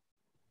Noon.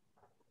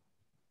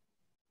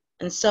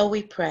 And so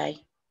we pray.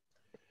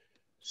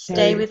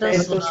 Stay with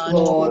us,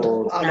 Lord,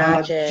 on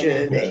our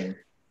journey.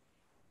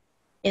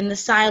 In the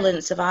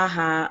silence of our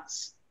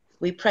hearts,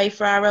 we pray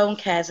for our own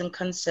cares and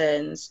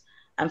concerns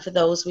and for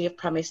those we have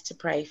promised to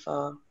pray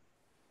for.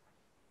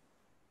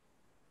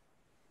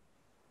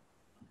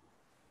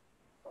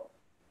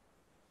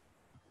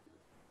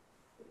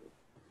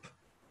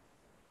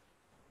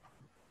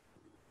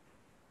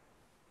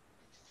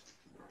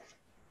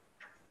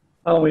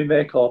 And we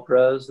make our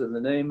prayers in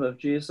the name of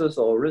Jesus,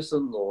 our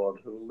risen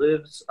Lord, who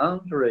lives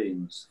and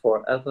reigns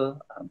forever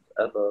and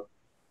ever.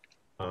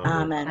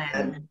 Amen.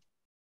 Amen.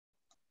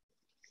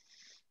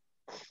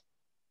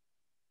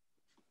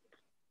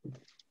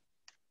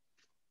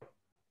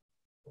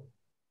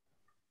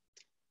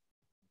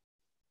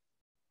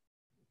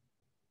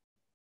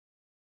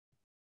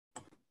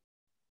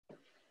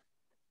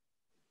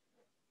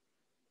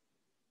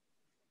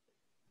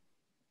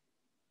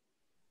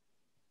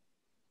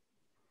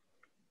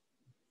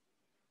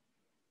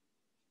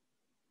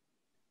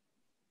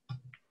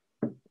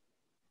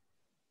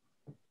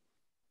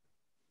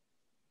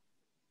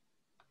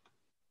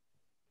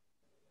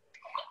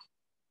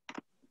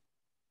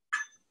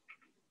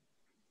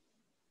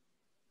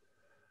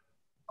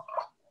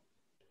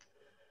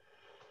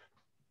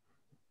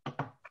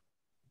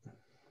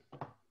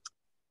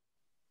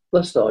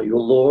 Blessed are you,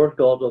 Lord,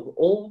 God of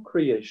all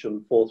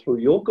creation, for through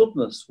your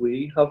goodness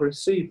we have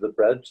received the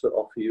bread to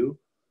offer you,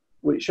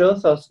 which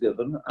earth has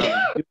given,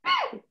 and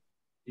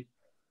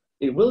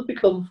it will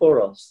become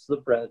for us the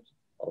bread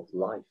of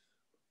life.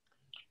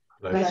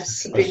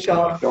 Blessed be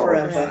God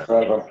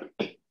forever.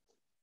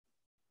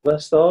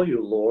 Blessed are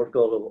you, Lord,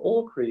 God of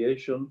all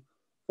creation,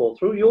 for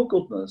through your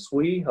goodness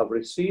we have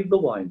received the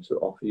wine to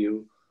offer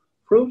you,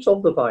 fruit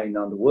of the vine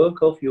and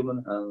work of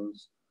human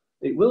hands.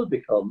 It will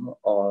become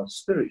our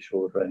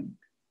spiritual drink.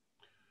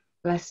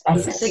 Blessed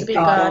be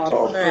God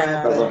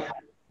forever.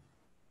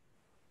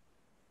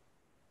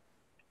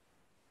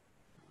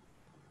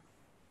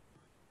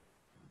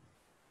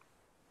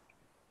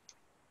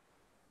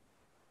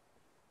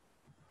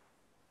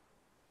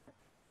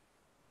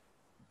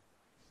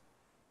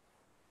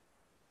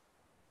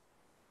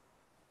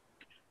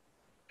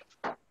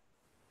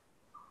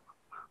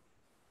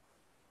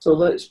 So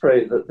let's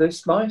pray that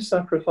this my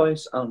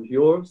sacrifice and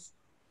yours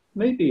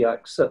may be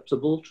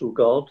acceptable to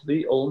God,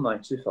 the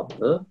Almighty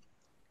Father.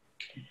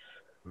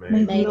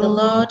 May the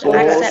Lord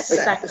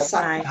accept the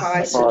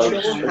sacrifice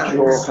at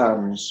your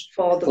hands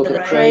for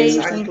the praise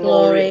and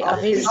glory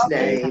of his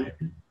name,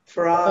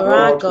 for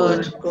our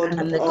good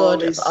and the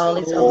good of all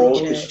his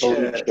holy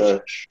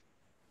church.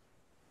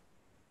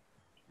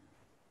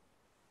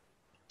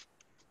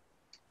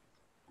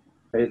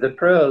 May the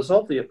prayers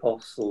of the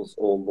apostles,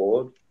 O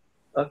Lord,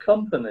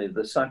 accompany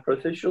the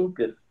sacrificial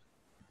gift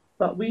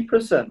that we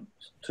present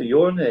to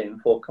your name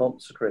for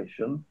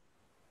consecration,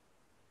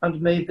 and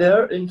may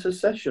their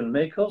intercession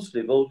make us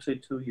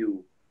devoted to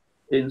you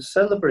in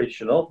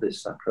celebration of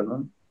this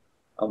sacrament,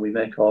 and we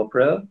make our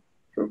prayer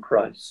through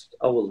Christ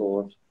our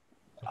Lord.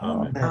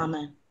 Amen.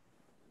 Amen.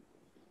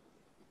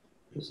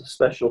 There's a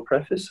special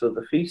preface for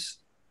the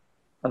feast,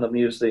 and I'm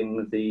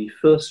using the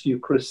first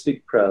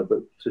Eucharistic prayer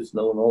that is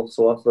known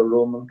also as the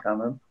Roman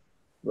Canon,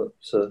 that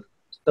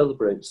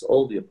celebrates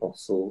all the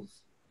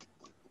apostles.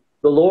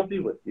 The Lord be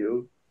with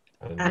you.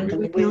 And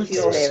with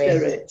your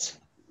spirit.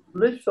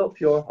 Lift up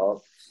your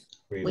hearts.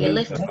 We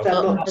lift them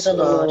up to the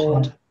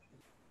Lord.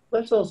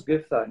 Let us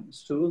give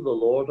thanks to the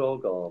Lord our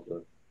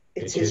God.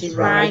 It is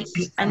right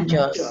and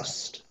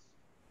just.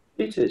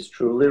 It is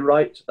truly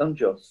right and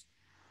just,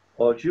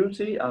 our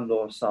duty and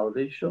our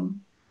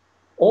salvation,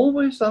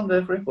 always and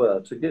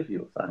everywhere to give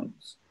you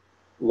thanks,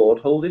 Lord,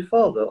 Holy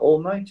Father,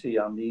 Almighty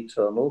and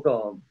eternal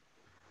God.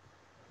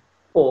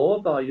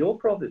 For by your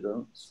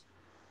providence,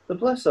 the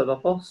blessed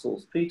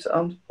apostles Peter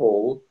and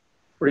Paul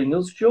bring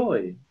us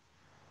joy.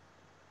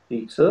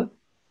 Peter,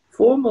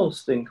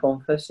 foremost in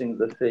confessing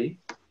the faith,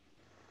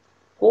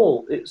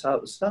 Paul, its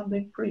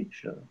outstanding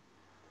preacher.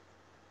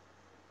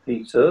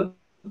 Peter,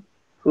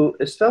 who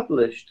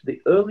established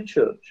the early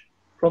church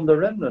from the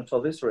remnant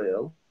of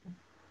Israel.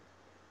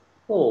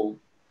 Paul,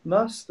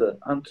 master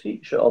and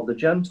teacher of the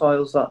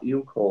Gentiles that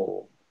you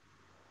call.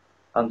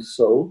 And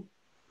so,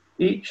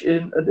 each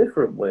in a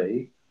different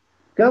way,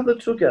 gathered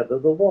together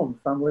the one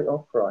family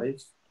of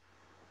Christ,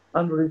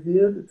 and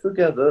revered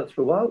together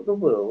throughout the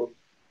world,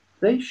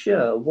 they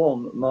share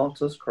one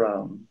martyr's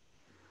crown.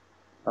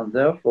 And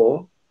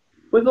therefore,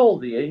 with all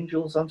the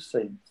angels and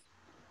saints,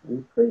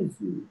 we praise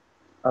you,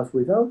 as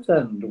without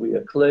end we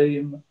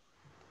acclaim,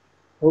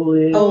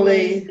 Holy,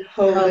 holy,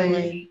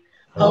 holy,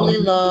 holy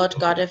Lord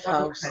God of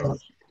hosts.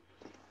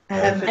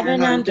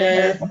 Heaven and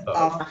earth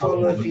are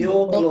full of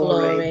your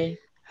glory.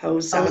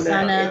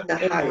 Hosanna in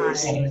the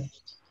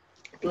highest.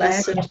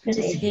 Blessed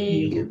is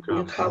he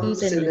who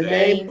comes in the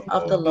name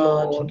of the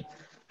Lord.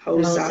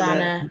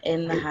 Hosanna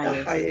in the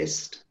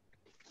highest.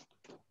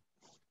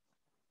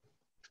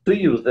 To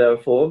you,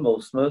 therefore,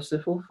 most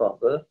merciful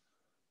Father,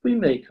 we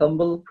make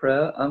humble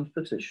prayer and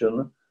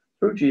petition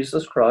through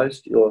Jesus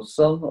Christ, your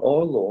Son,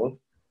 our Lord,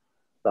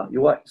 that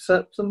you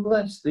accept and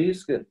bless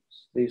these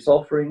gifts, these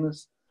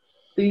offerings,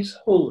 these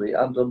holy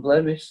and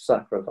unblemished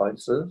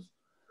sacrifices,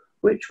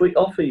 which we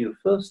offer you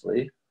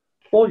firstly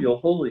for your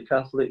holy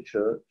Catholic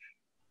Church.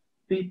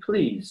 Be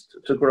pleased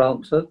to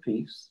grant her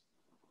peace,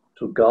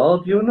 to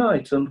guard,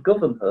 unite, and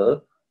govern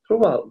her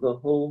throughout the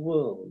whole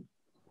world,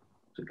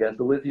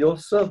 together with your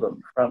servant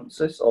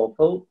Francis, our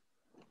Pope,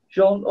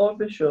 John, our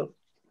Bishop,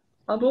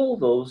 and all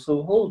those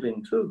who,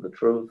 holding to the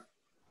truth,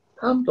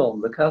 hand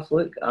on the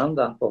Catholic and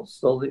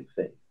Apostolic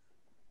faith.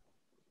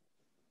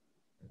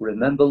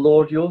 Remember,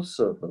 Lord, your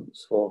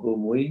servants, for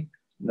whom we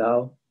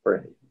now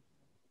pray.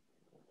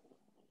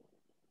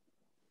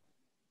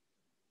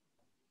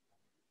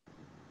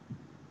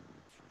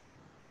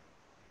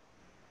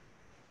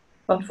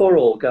 And for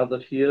all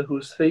gathered here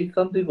whose faith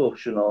and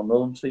devotion are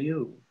known to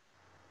you,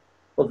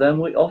 for them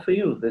we offer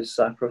you this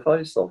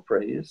sacrifice of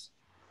praise,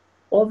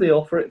 or they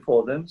offer it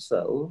for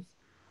themselves,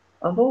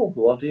 and all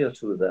who are dear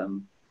to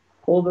them,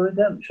 for the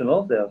redemption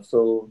of their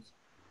souls,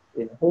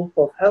 in hope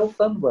of health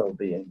and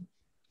well-being,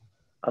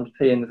 and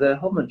paying their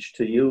homage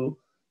to you,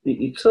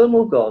 the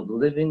eternal God,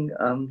 living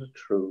and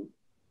true.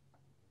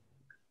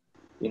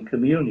 In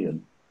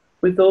communion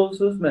with those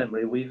whose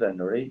memory we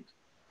venerate,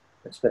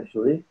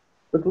 especially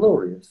the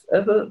glorious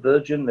ever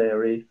Virgin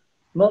Mary,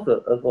 Mother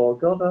of our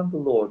God and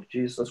Lord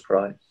Jesus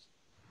Christ,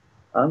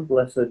 and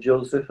blessed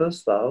Joseph, her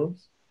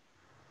spouse,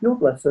 your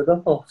blessed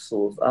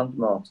apostles and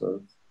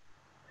martyrs,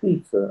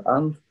 Peter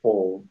and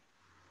Paul,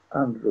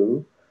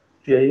 Andrew,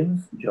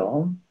 James,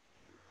 John,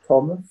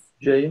 Thomas,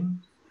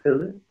 James,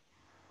 Philip,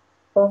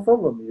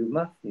 Bartholomew,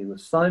 Matthew,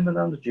 Simon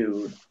and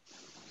Jude,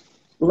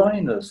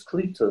 Linus,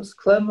 Cletus,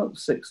 Clement,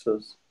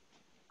 Sixtus,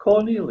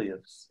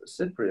 Cornelius,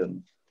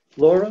 Cyprian,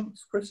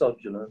 Lawrence,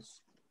 Chrysogonus,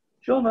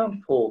 John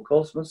and Paul,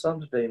 Cosmas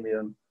and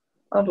Damian,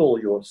 and all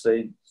your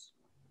saints.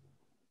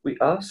 We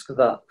ask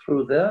that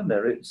through their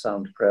merits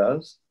and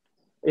prayers,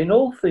 in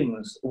all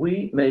things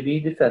we may be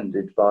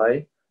defended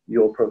by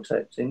your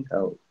protecting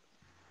help.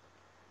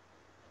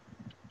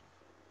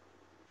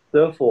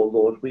 Therefore,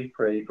 Lord, we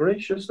pray,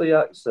 graciously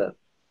accept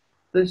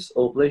this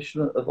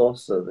oblation of our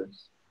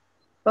service,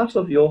 that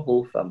of your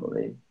whole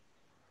family.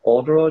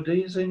 Order our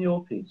days in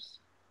your peace,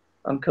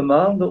 and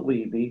command that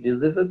we be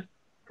delivered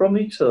from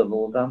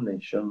eternal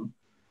damnation,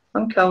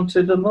 and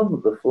counted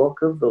among the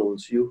flock of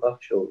those you have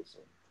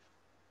chosen.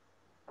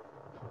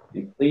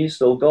 Be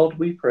pleased, O God,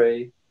 we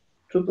pray,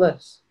 to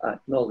bless,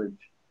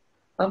 acknowledge,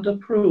 and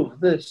approve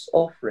this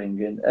offering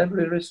in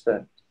every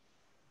respect.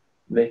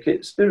 Make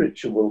it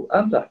spiritual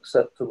and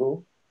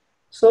acceptable,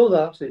 so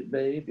that it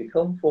may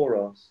become for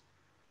us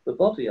the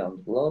body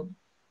and blood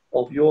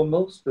of your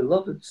most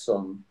beloved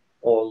Son,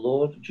 our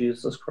Lord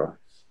Jesus Christ.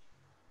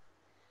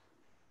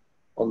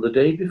 On the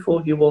day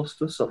before he was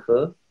to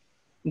suffer,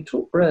 he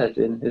took bread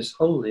in his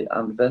holy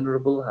and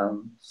venerable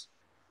hands,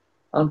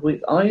 and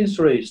with eyes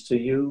raised to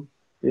you,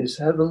 his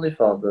heavenly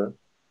Father,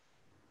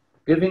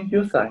 giving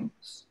you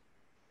thanks,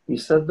 he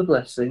said the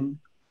blessing,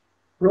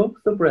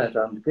 broke the bread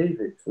and gave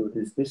it to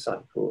his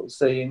disciples,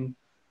 saying,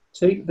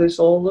 "Take this,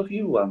 all of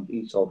you, and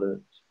eat of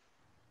it,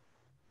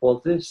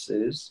 for this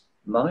is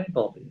my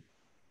body,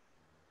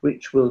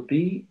 which will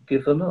be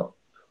given up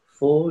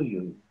for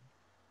you."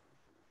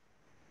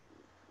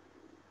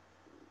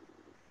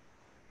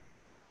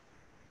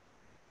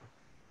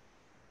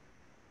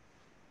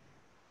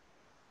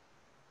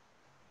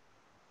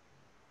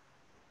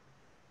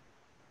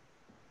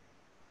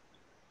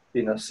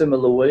 In a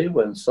similar way,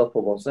 when supper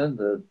was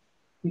ended,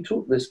 he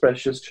took this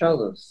precious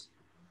chalice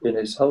in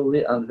his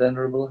holy and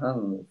venerable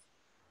hands,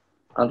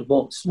 and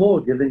once more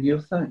giving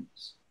you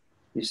thanks,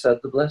 he said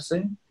the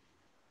blessing,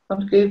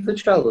 and gave the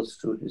chalice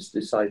to his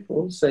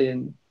disciples,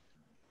 saying,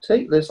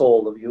 "Take this,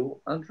 all of you,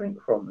 and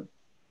drink from it.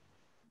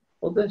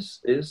 For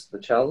this is the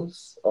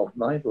chalice of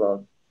my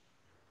blood,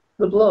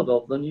 the blood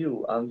of the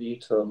new and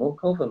eternal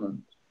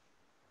covenant,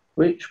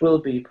 which will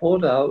be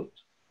poured out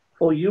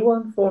for you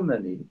and for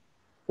many,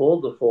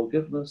 for the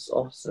forgiveness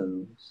of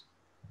sins.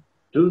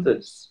 Do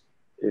this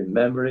in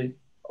memory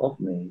of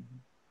me."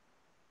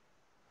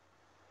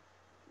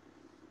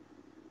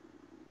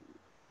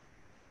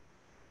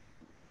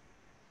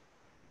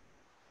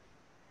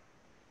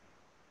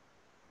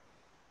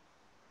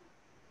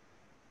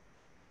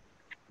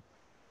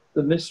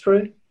 The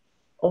mystery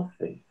of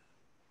faith.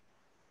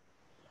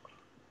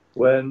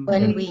 When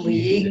we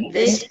eat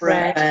this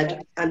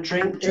bread and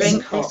drink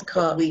this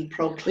cup, we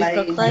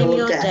proclaim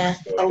your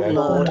death, O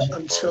Lord,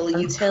 until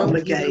you come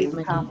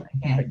again.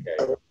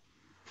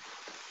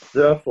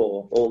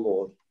 Therefore, O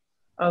Lord,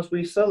 as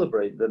we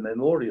celebrate the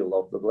memorial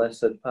of the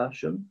Blessed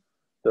Passion,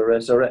 the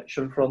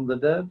resurrection from the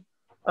dead,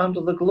 and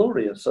the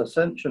glorious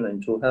ascension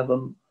into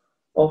heaven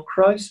of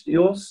Christ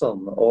your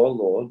Son, our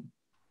Lord,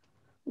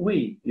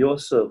 we, your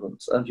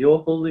servants and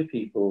your holy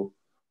people,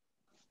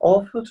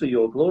 offer to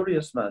your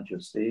glorious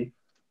majesty,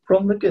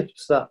 from the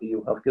gifts that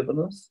you have given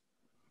us,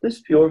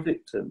 this pure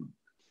victim,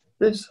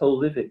 this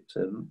holy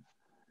victim,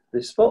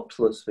 this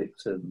spotless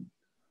victim,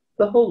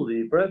 the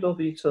holy bread of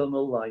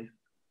eternal life,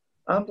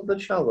 and the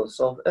chalice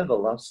of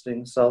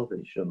everlasting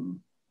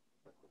salvation.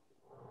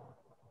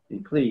 Be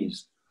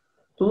pleased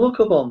to look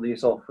upon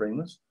these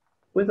offerings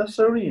with a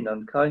serene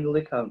and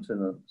kindly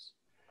countenance,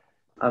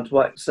 and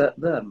to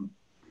accept them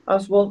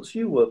as once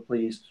you were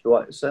pleased to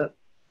accept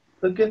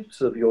the gifts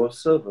of your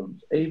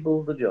servant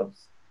Abel the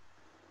just,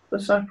 the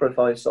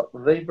sacrifice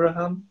of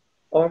Abraham,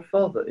 our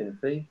father in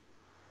faith,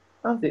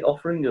 and the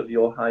offering of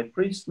your high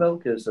priest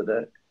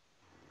Melchizedek,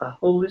 a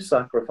holy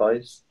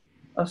sacrifice,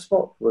 a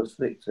spotless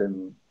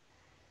victim.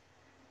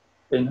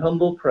 In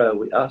humble prayer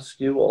we ask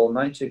you,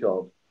 Almighty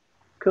God,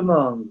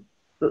 command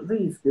that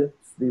these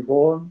gifts be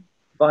borne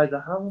by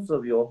the hands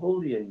of your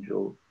holy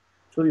angel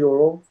to your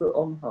altar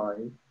on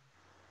high,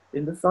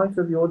 in the sight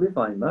of your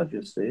divine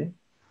majesty,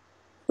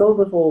 so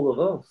that all of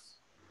us,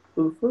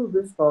 who through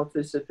this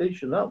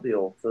participation at the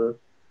altar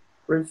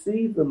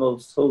receive the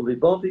most holy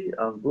body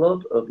and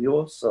blood of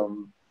your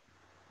Son,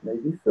 may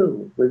be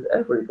filled with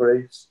every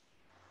grace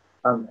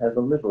and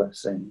heavenly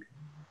blessing.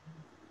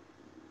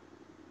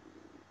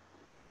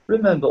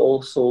 Remember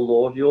also,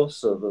 Lord, your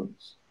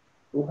servants,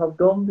 who have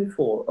gone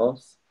before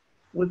us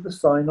with the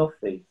sign of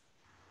faith,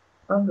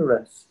 and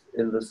rest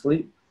in the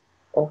sleep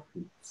of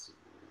peace.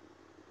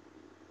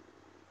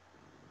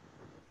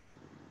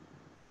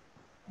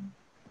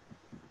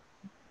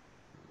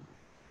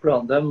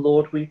 Grant them,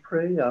 Lord, we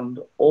pray, and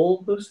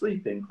all who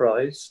sleep in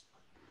Christ,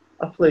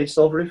 a place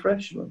of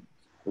refreshment,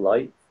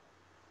 light,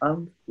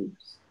 and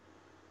peace.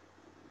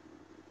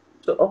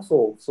 To us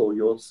also,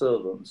 your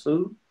servants,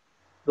 who,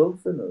 though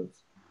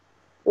sinners,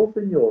 hope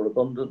in your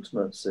abundant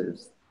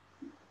mercies,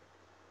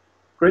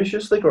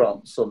 graciously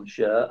grant some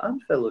share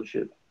and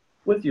fellowship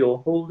with your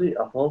holy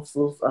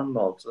apostles and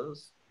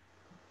martyrs,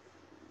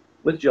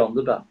 with John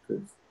the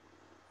Baptist,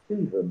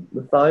 Stephen,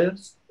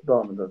 Matthias,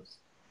 Barnabas,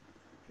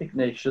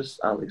 Ignatius,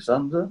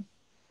 Alexander,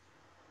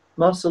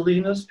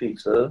 Marcellinus,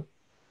 Peter,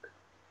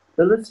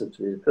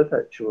 Felicity,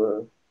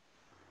 Perpetua,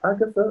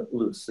 Agatha,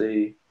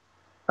 Lucy,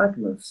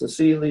 Agnes,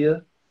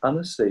 Cecilia,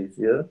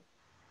 Anastasia,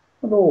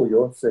 and all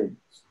your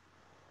saints.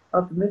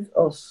 Admit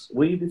us,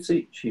 we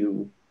beseech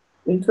you,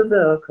 into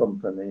their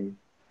company,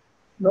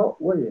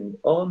 not weighing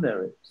our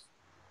merits,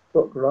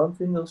 but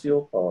granting us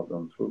your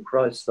pardon through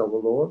Christ our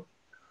Lord,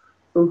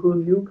 through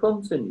whom you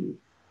continue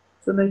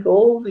to make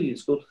all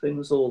these good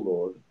things, O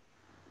Lord.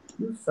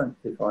 You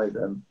sanctify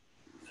them,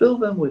 fill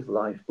them with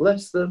life,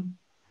 bless them,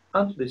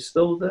 and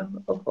bestow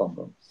them upon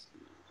us.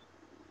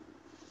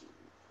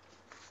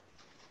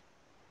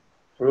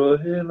 Through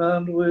him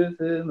and with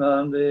him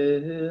and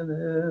in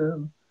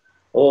him,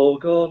 O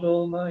God,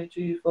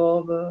 Almighty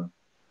Father,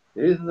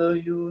 in the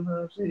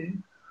unity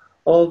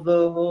of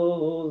the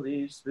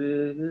Holy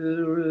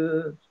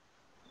Spirit,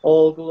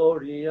 all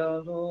glory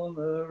and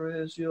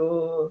honor is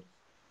yours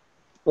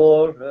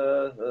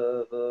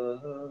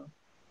forever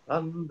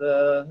and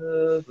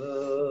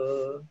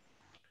ever.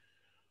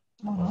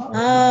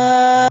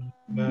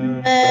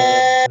 Amen.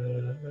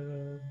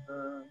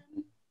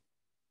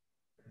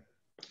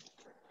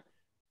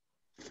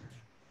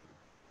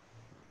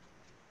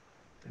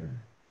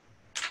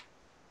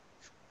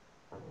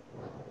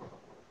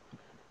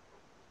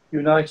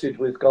 United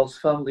with God's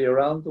family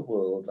around the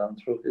world and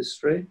through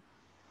history,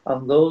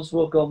 and those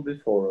who have gone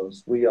before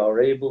us, we are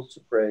able to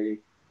pray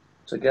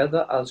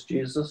together as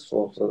Jesus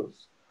taught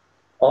us.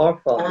 Our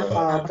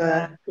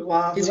Father, who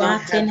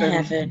art in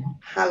heaven,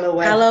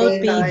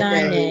 hallowed be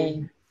thy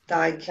name.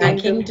 Thy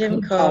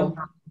kingdom come,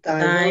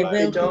 thy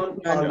will be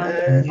done on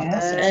earth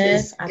as it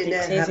is in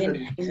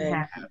heaven.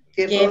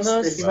 Give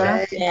us this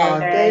day our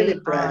daily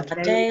bread,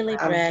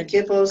 and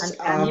forgive us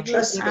our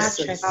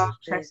trespasses,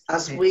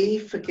 as we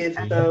forgive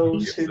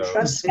those who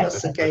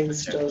trespass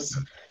against us.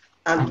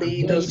 And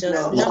lead us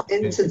not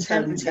into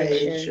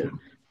temptation,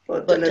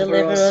 but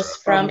deliver us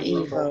from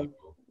evil.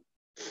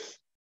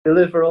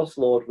 Deliver us,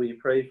 Lord, we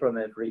pray, from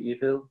every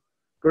evil.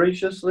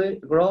 Graciously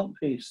grant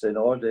peace in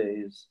our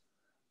days,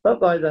 that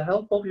by the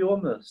help of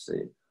your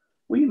mercy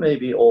we may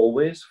be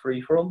always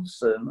free from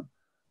sin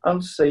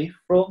and safe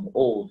from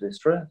all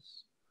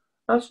distress,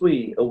 as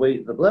we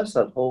await the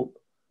blessed hope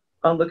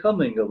and the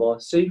coming of our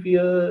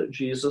Saviour,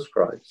 Jesus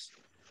Christ.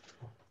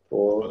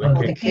 For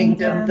the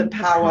kingdom, the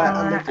power,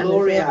 and the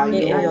glory are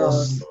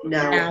yours,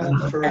 now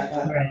and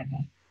forever.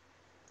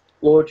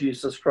 Lord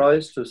Jesus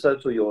Christ, who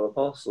said to your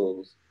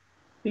apostles,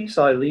 "Peace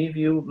I leave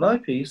you, my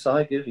peace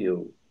I give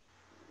you,"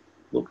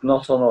 look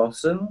not on our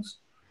sins,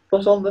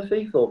 but on the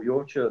faith of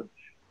your church,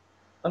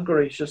 and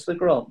graciously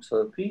grant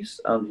her peace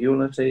and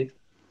unity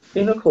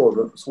in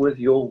accordance with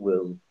your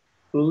will,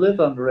 who live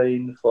and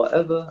reign for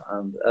ever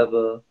and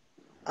ever.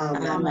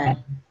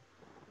 Amen.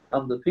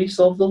 And the peace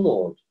of the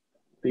Lord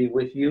be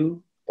with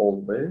you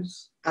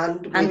always.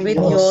 And with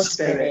your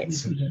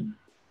spirit.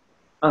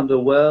 And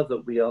aware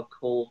that we are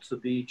called to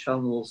be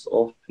channels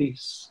of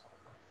peace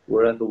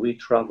wherever we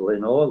travel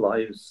in our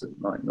lives. It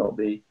might not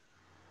be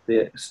the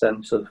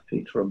extent of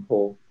Peter and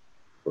Paul,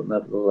 but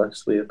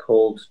nevertheless we are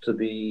called to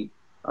be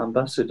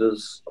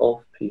ambassadors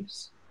of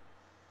peace.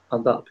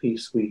 And that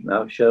peace we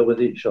now share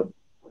with each other.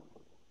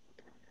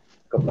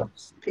 God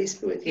bless. Peace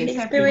be with you.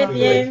 Peace be with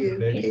you.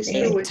 Peace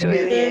be with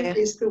you.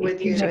 Peace be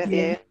with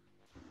you.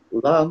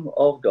 Lamb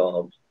of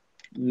God,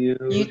 you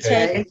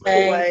take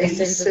away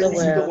the sins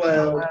of the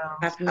world.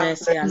 Have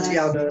mercy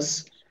on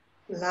us.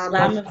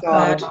 Lamb of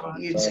God,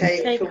 you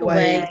take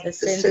away the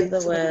sins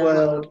of the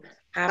world.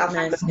 Have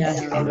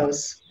mercy on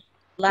us.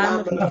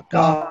 Lamb of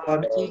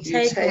God, you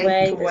take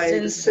away the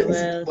sins of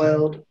the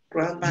world.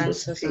 Grant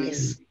us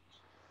peace.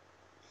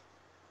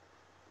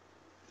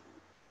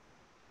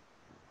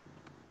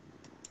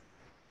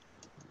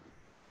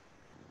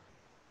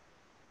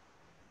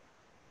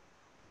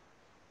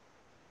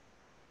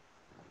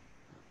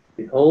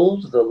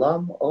 Behold the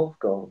Lamb of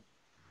God.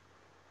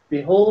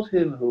 Behold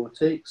him who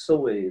takes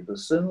away the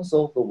sins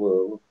of the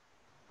world.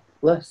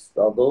 Blessed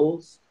are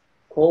those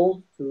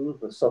called to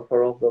the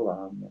supper of the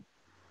Lamb.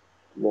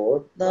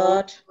 Lord,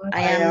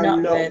 I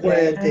am not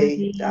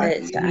worthy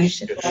that you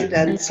should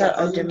enter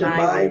under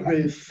my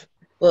roof,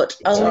 but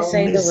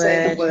only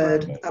say the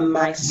word, and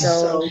my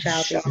soul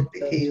shall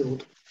be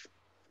healed.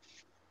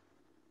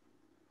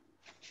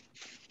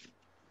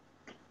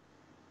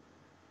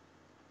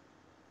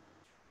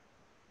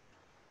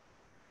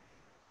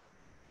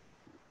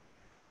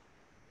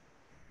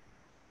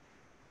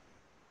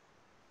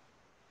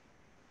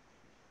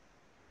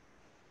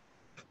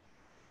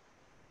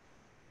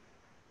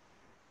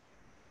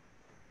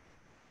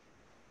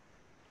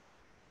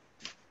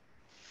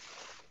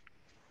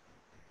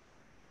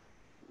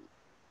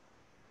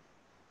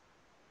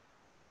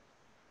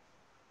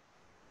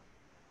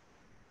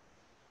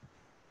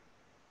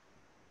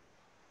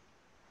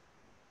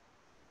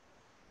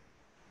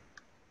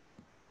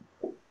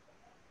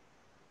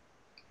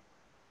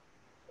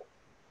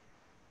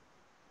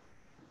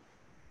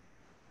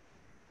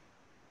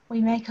 we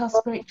make our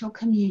spiritual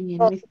communion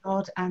with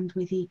God and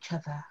with each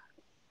other.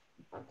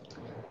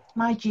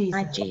 My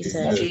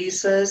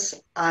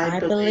Jesus, I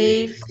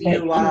believe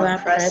you are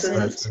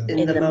present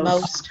in the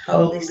most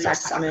holy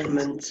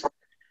sacrament.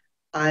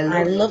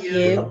 I love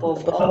you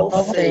above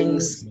all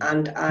things,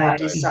 and I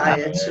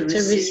desire to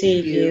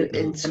receive you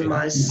into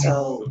my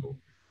soul.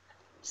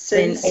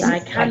 Since I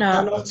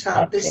cannot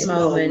at this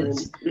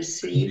moment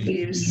receive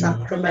you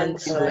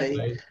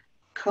sacramentally,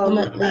 come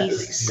at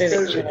least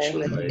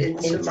spiritually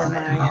into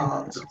my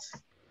heart.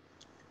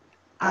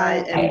 I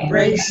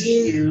embrace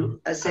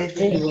you as if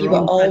you were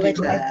already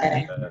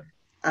there,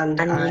 and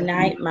I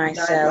unite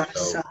myself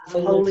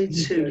wholly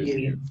to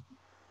you.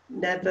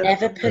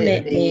 Never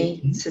permit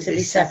me to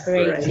be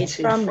separated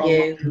from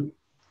you.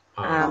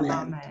 Amen.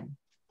 Amen.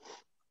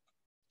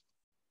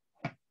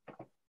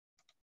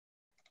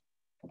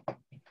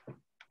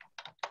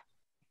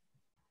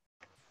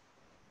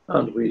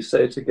 And we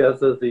say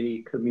together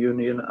the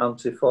communion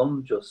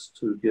antiphon just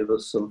to give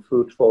us some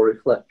food for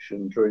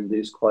reflection during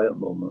these quiet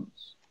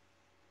moments.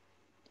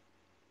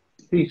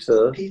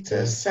 Peter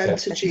said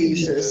to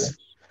Jesus,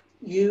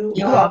 "You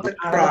are the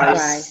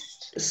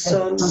Christ, the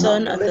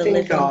Son of the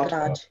living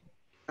God."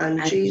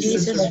 And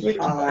Jesus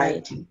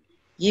replied,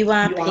 "You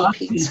are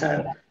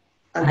Peter,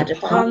 and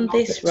upon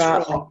this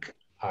rock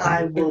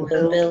I will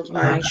build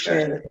my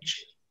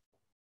church."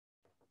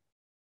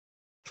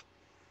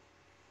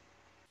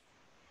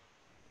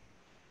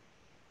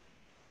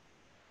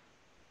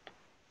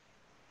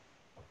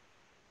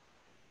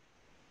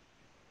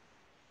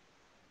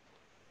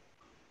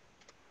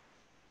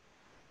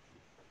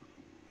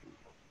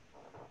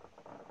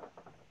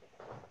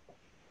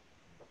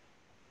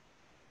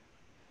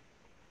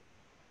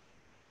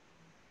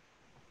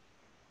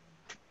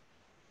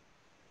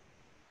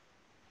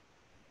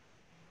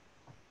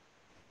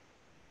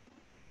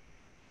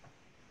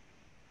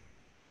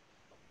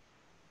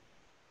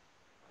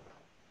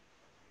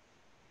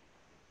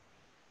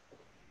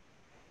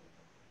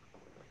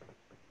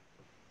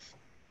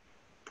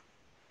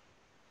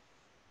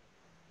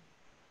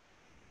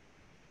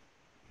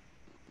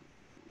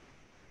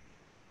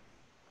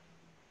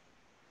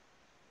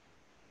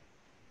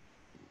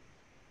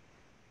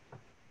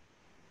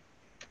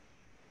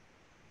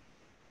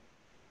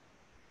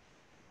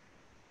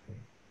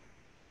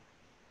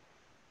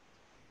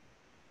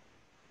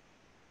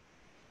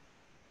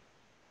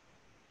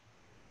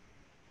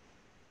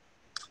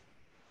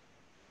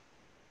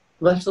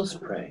 Let us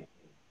pray.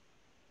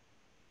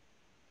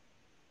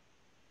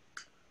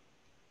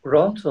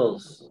 Grant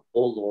us,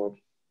 O Lord,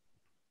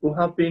 who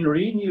have been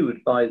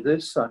renewed by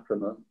this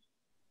sacrament,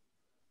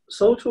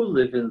 so to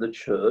live in the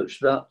church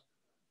that,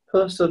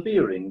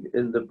 persevering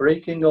in the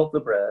breaking of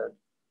the bread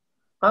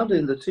and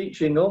in the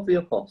teaching of the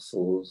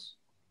apostles,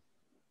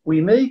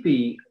 we may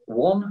be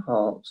one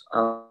heart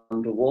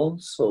and one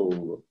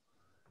soul,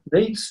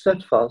 made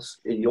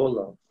steadfast in your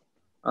love,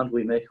 and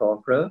we make our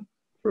prayer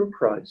through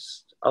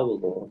Christ our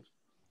Lord.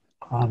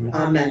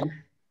 Amen.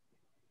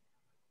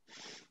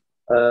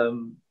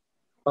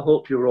 I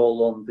hope you're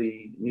all on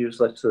the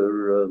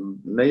newsletter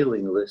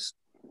mailing list,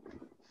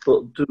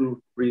 but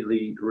do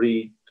really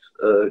read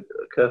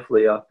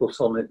carefully. I put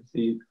on it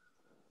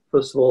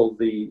first of all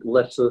the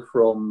letter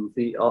from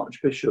the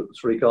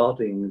archbishops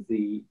regarding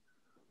the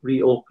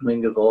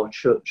reopening of our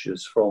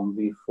churches from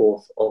the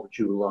 4th of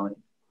July.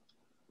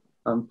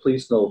 And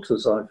please note,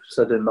 as I've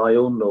said in my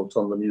own note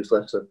on the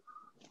newsletter,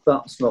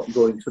 that's not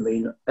going to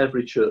mean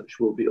every church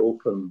will be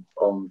open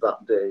on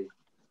that day.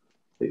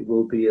 It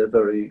will be a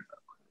very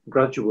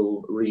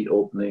gradual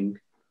reopening,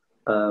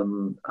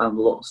 and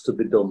lots to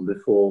be done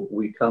before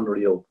we can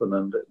reopen,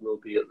 and it will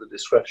be at the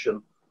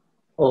discretion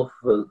of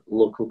the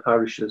local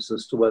parishes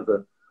as to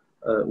whether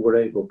we're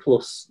able,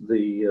 plus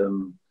they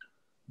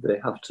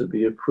have to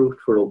be approved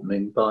for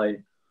opening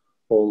by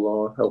all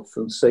our health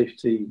and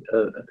safety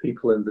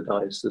people in the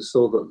diocese,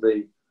 so that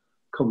they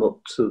come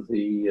up to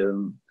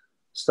the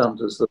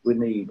standards that we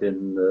need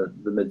in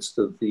the midst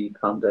of the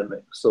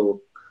pandemic.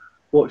 So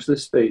watch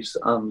this space,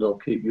 and I'll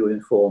keep you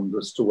informed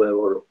as to where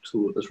we're up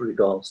to as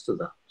regards to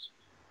that.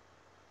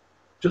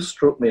 Just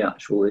struck me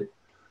actually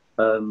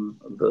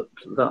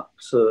that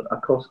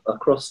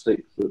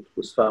acrostic that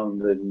was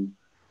found in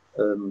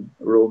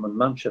Rome and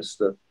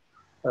Manchester,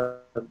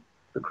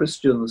 the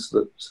Christians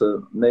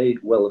that may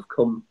well have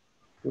come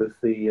with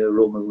the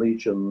Roman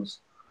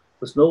legions,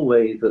 there's no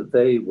way that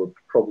they would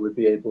probably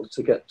be able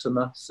to get to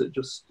Mass. It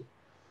just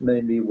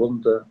made me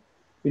wonder,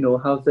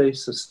 how they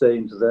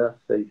sustained their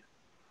faith.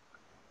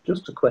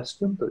 Just a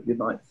question that you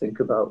might think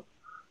about,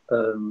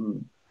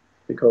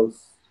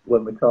 because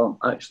when we can't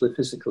actually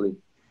physically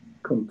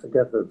come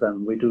together,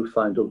 then we do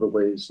find other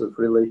ways of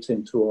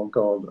relating to our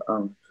God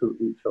and to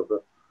each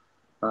other.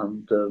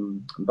 And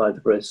by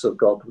the grace of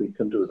God, we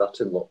can do that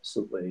in lots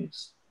of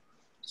ways.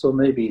 So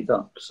maybe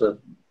that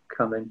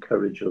can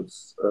encourage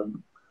us.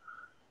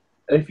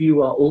 If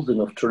you are old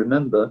enough to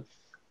remember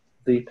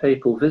the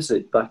papal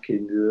visit back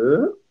in,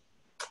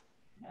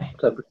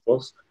 whatever it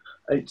was,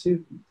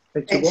 82,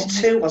 81?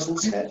 82,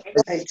 wasn't it?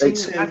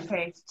 82. I'd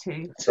say it's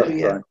 2. So,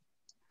 yeah. Right.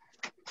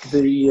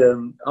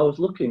 I was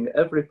looking,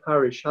 every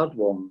parish had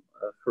one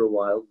for a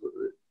while.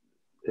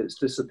 It's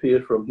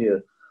disappeared from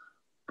here.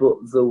 But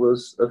there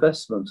was a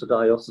vestment, a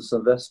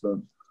diocesan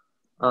vestment,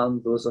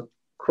 and there was a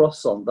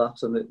cross on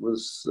that, and it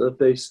was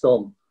based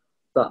on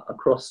that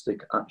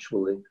acrostic,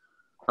 actually.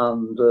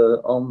 And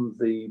on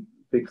the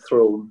big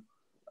throne,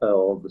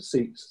 or the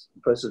seat,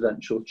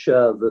 presidential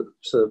chair that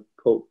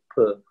Pope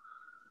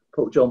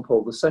John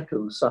Paul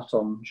II sat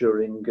on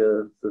during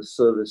the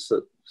service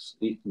at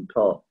Eaton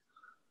Park,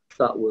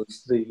 that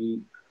was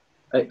the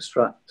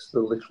extract, the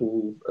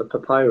little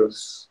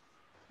papyrus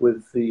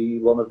with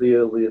one of the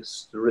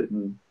earliest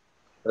written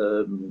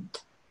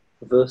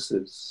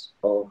verses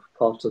of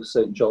part of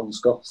St. John's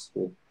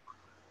Gospel.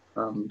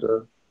 And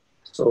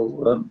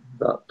so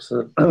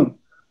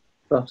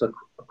that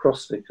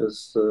acrostic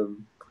has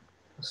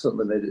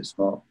certainly made its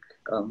mark.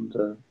 And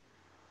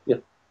yeah,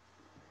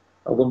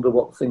 I wonder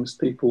what things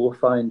people will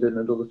find in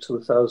another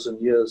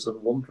 2,000 years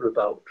and wonder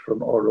about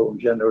from our own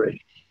generation.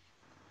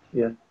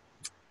 Yeah.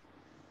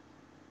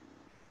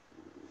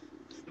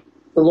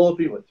 The Lord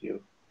be with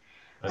you.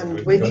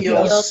 And with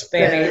your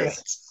spirit.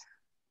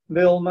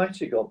 May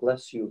Almighty God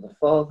bless you, the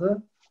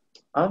Father,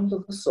 and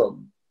the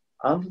Son,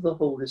 and the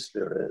Holy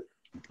Spirit.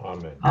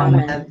 Amen.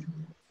 Amen.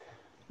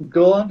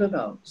 Go and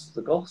announce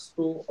the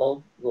gospel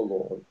of the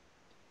Lord.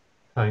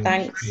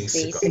 Thanks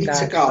be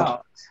to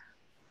God.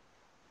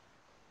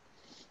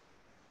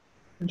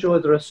 Enjoy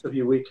the rest of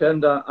your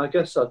weekend. I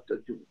guess I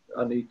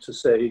need to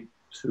say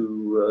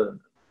to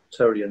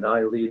Terry and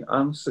Eileen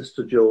and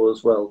Sister Jo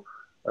as well,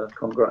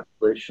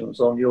 congratulations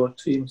on your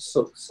team's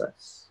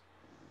success.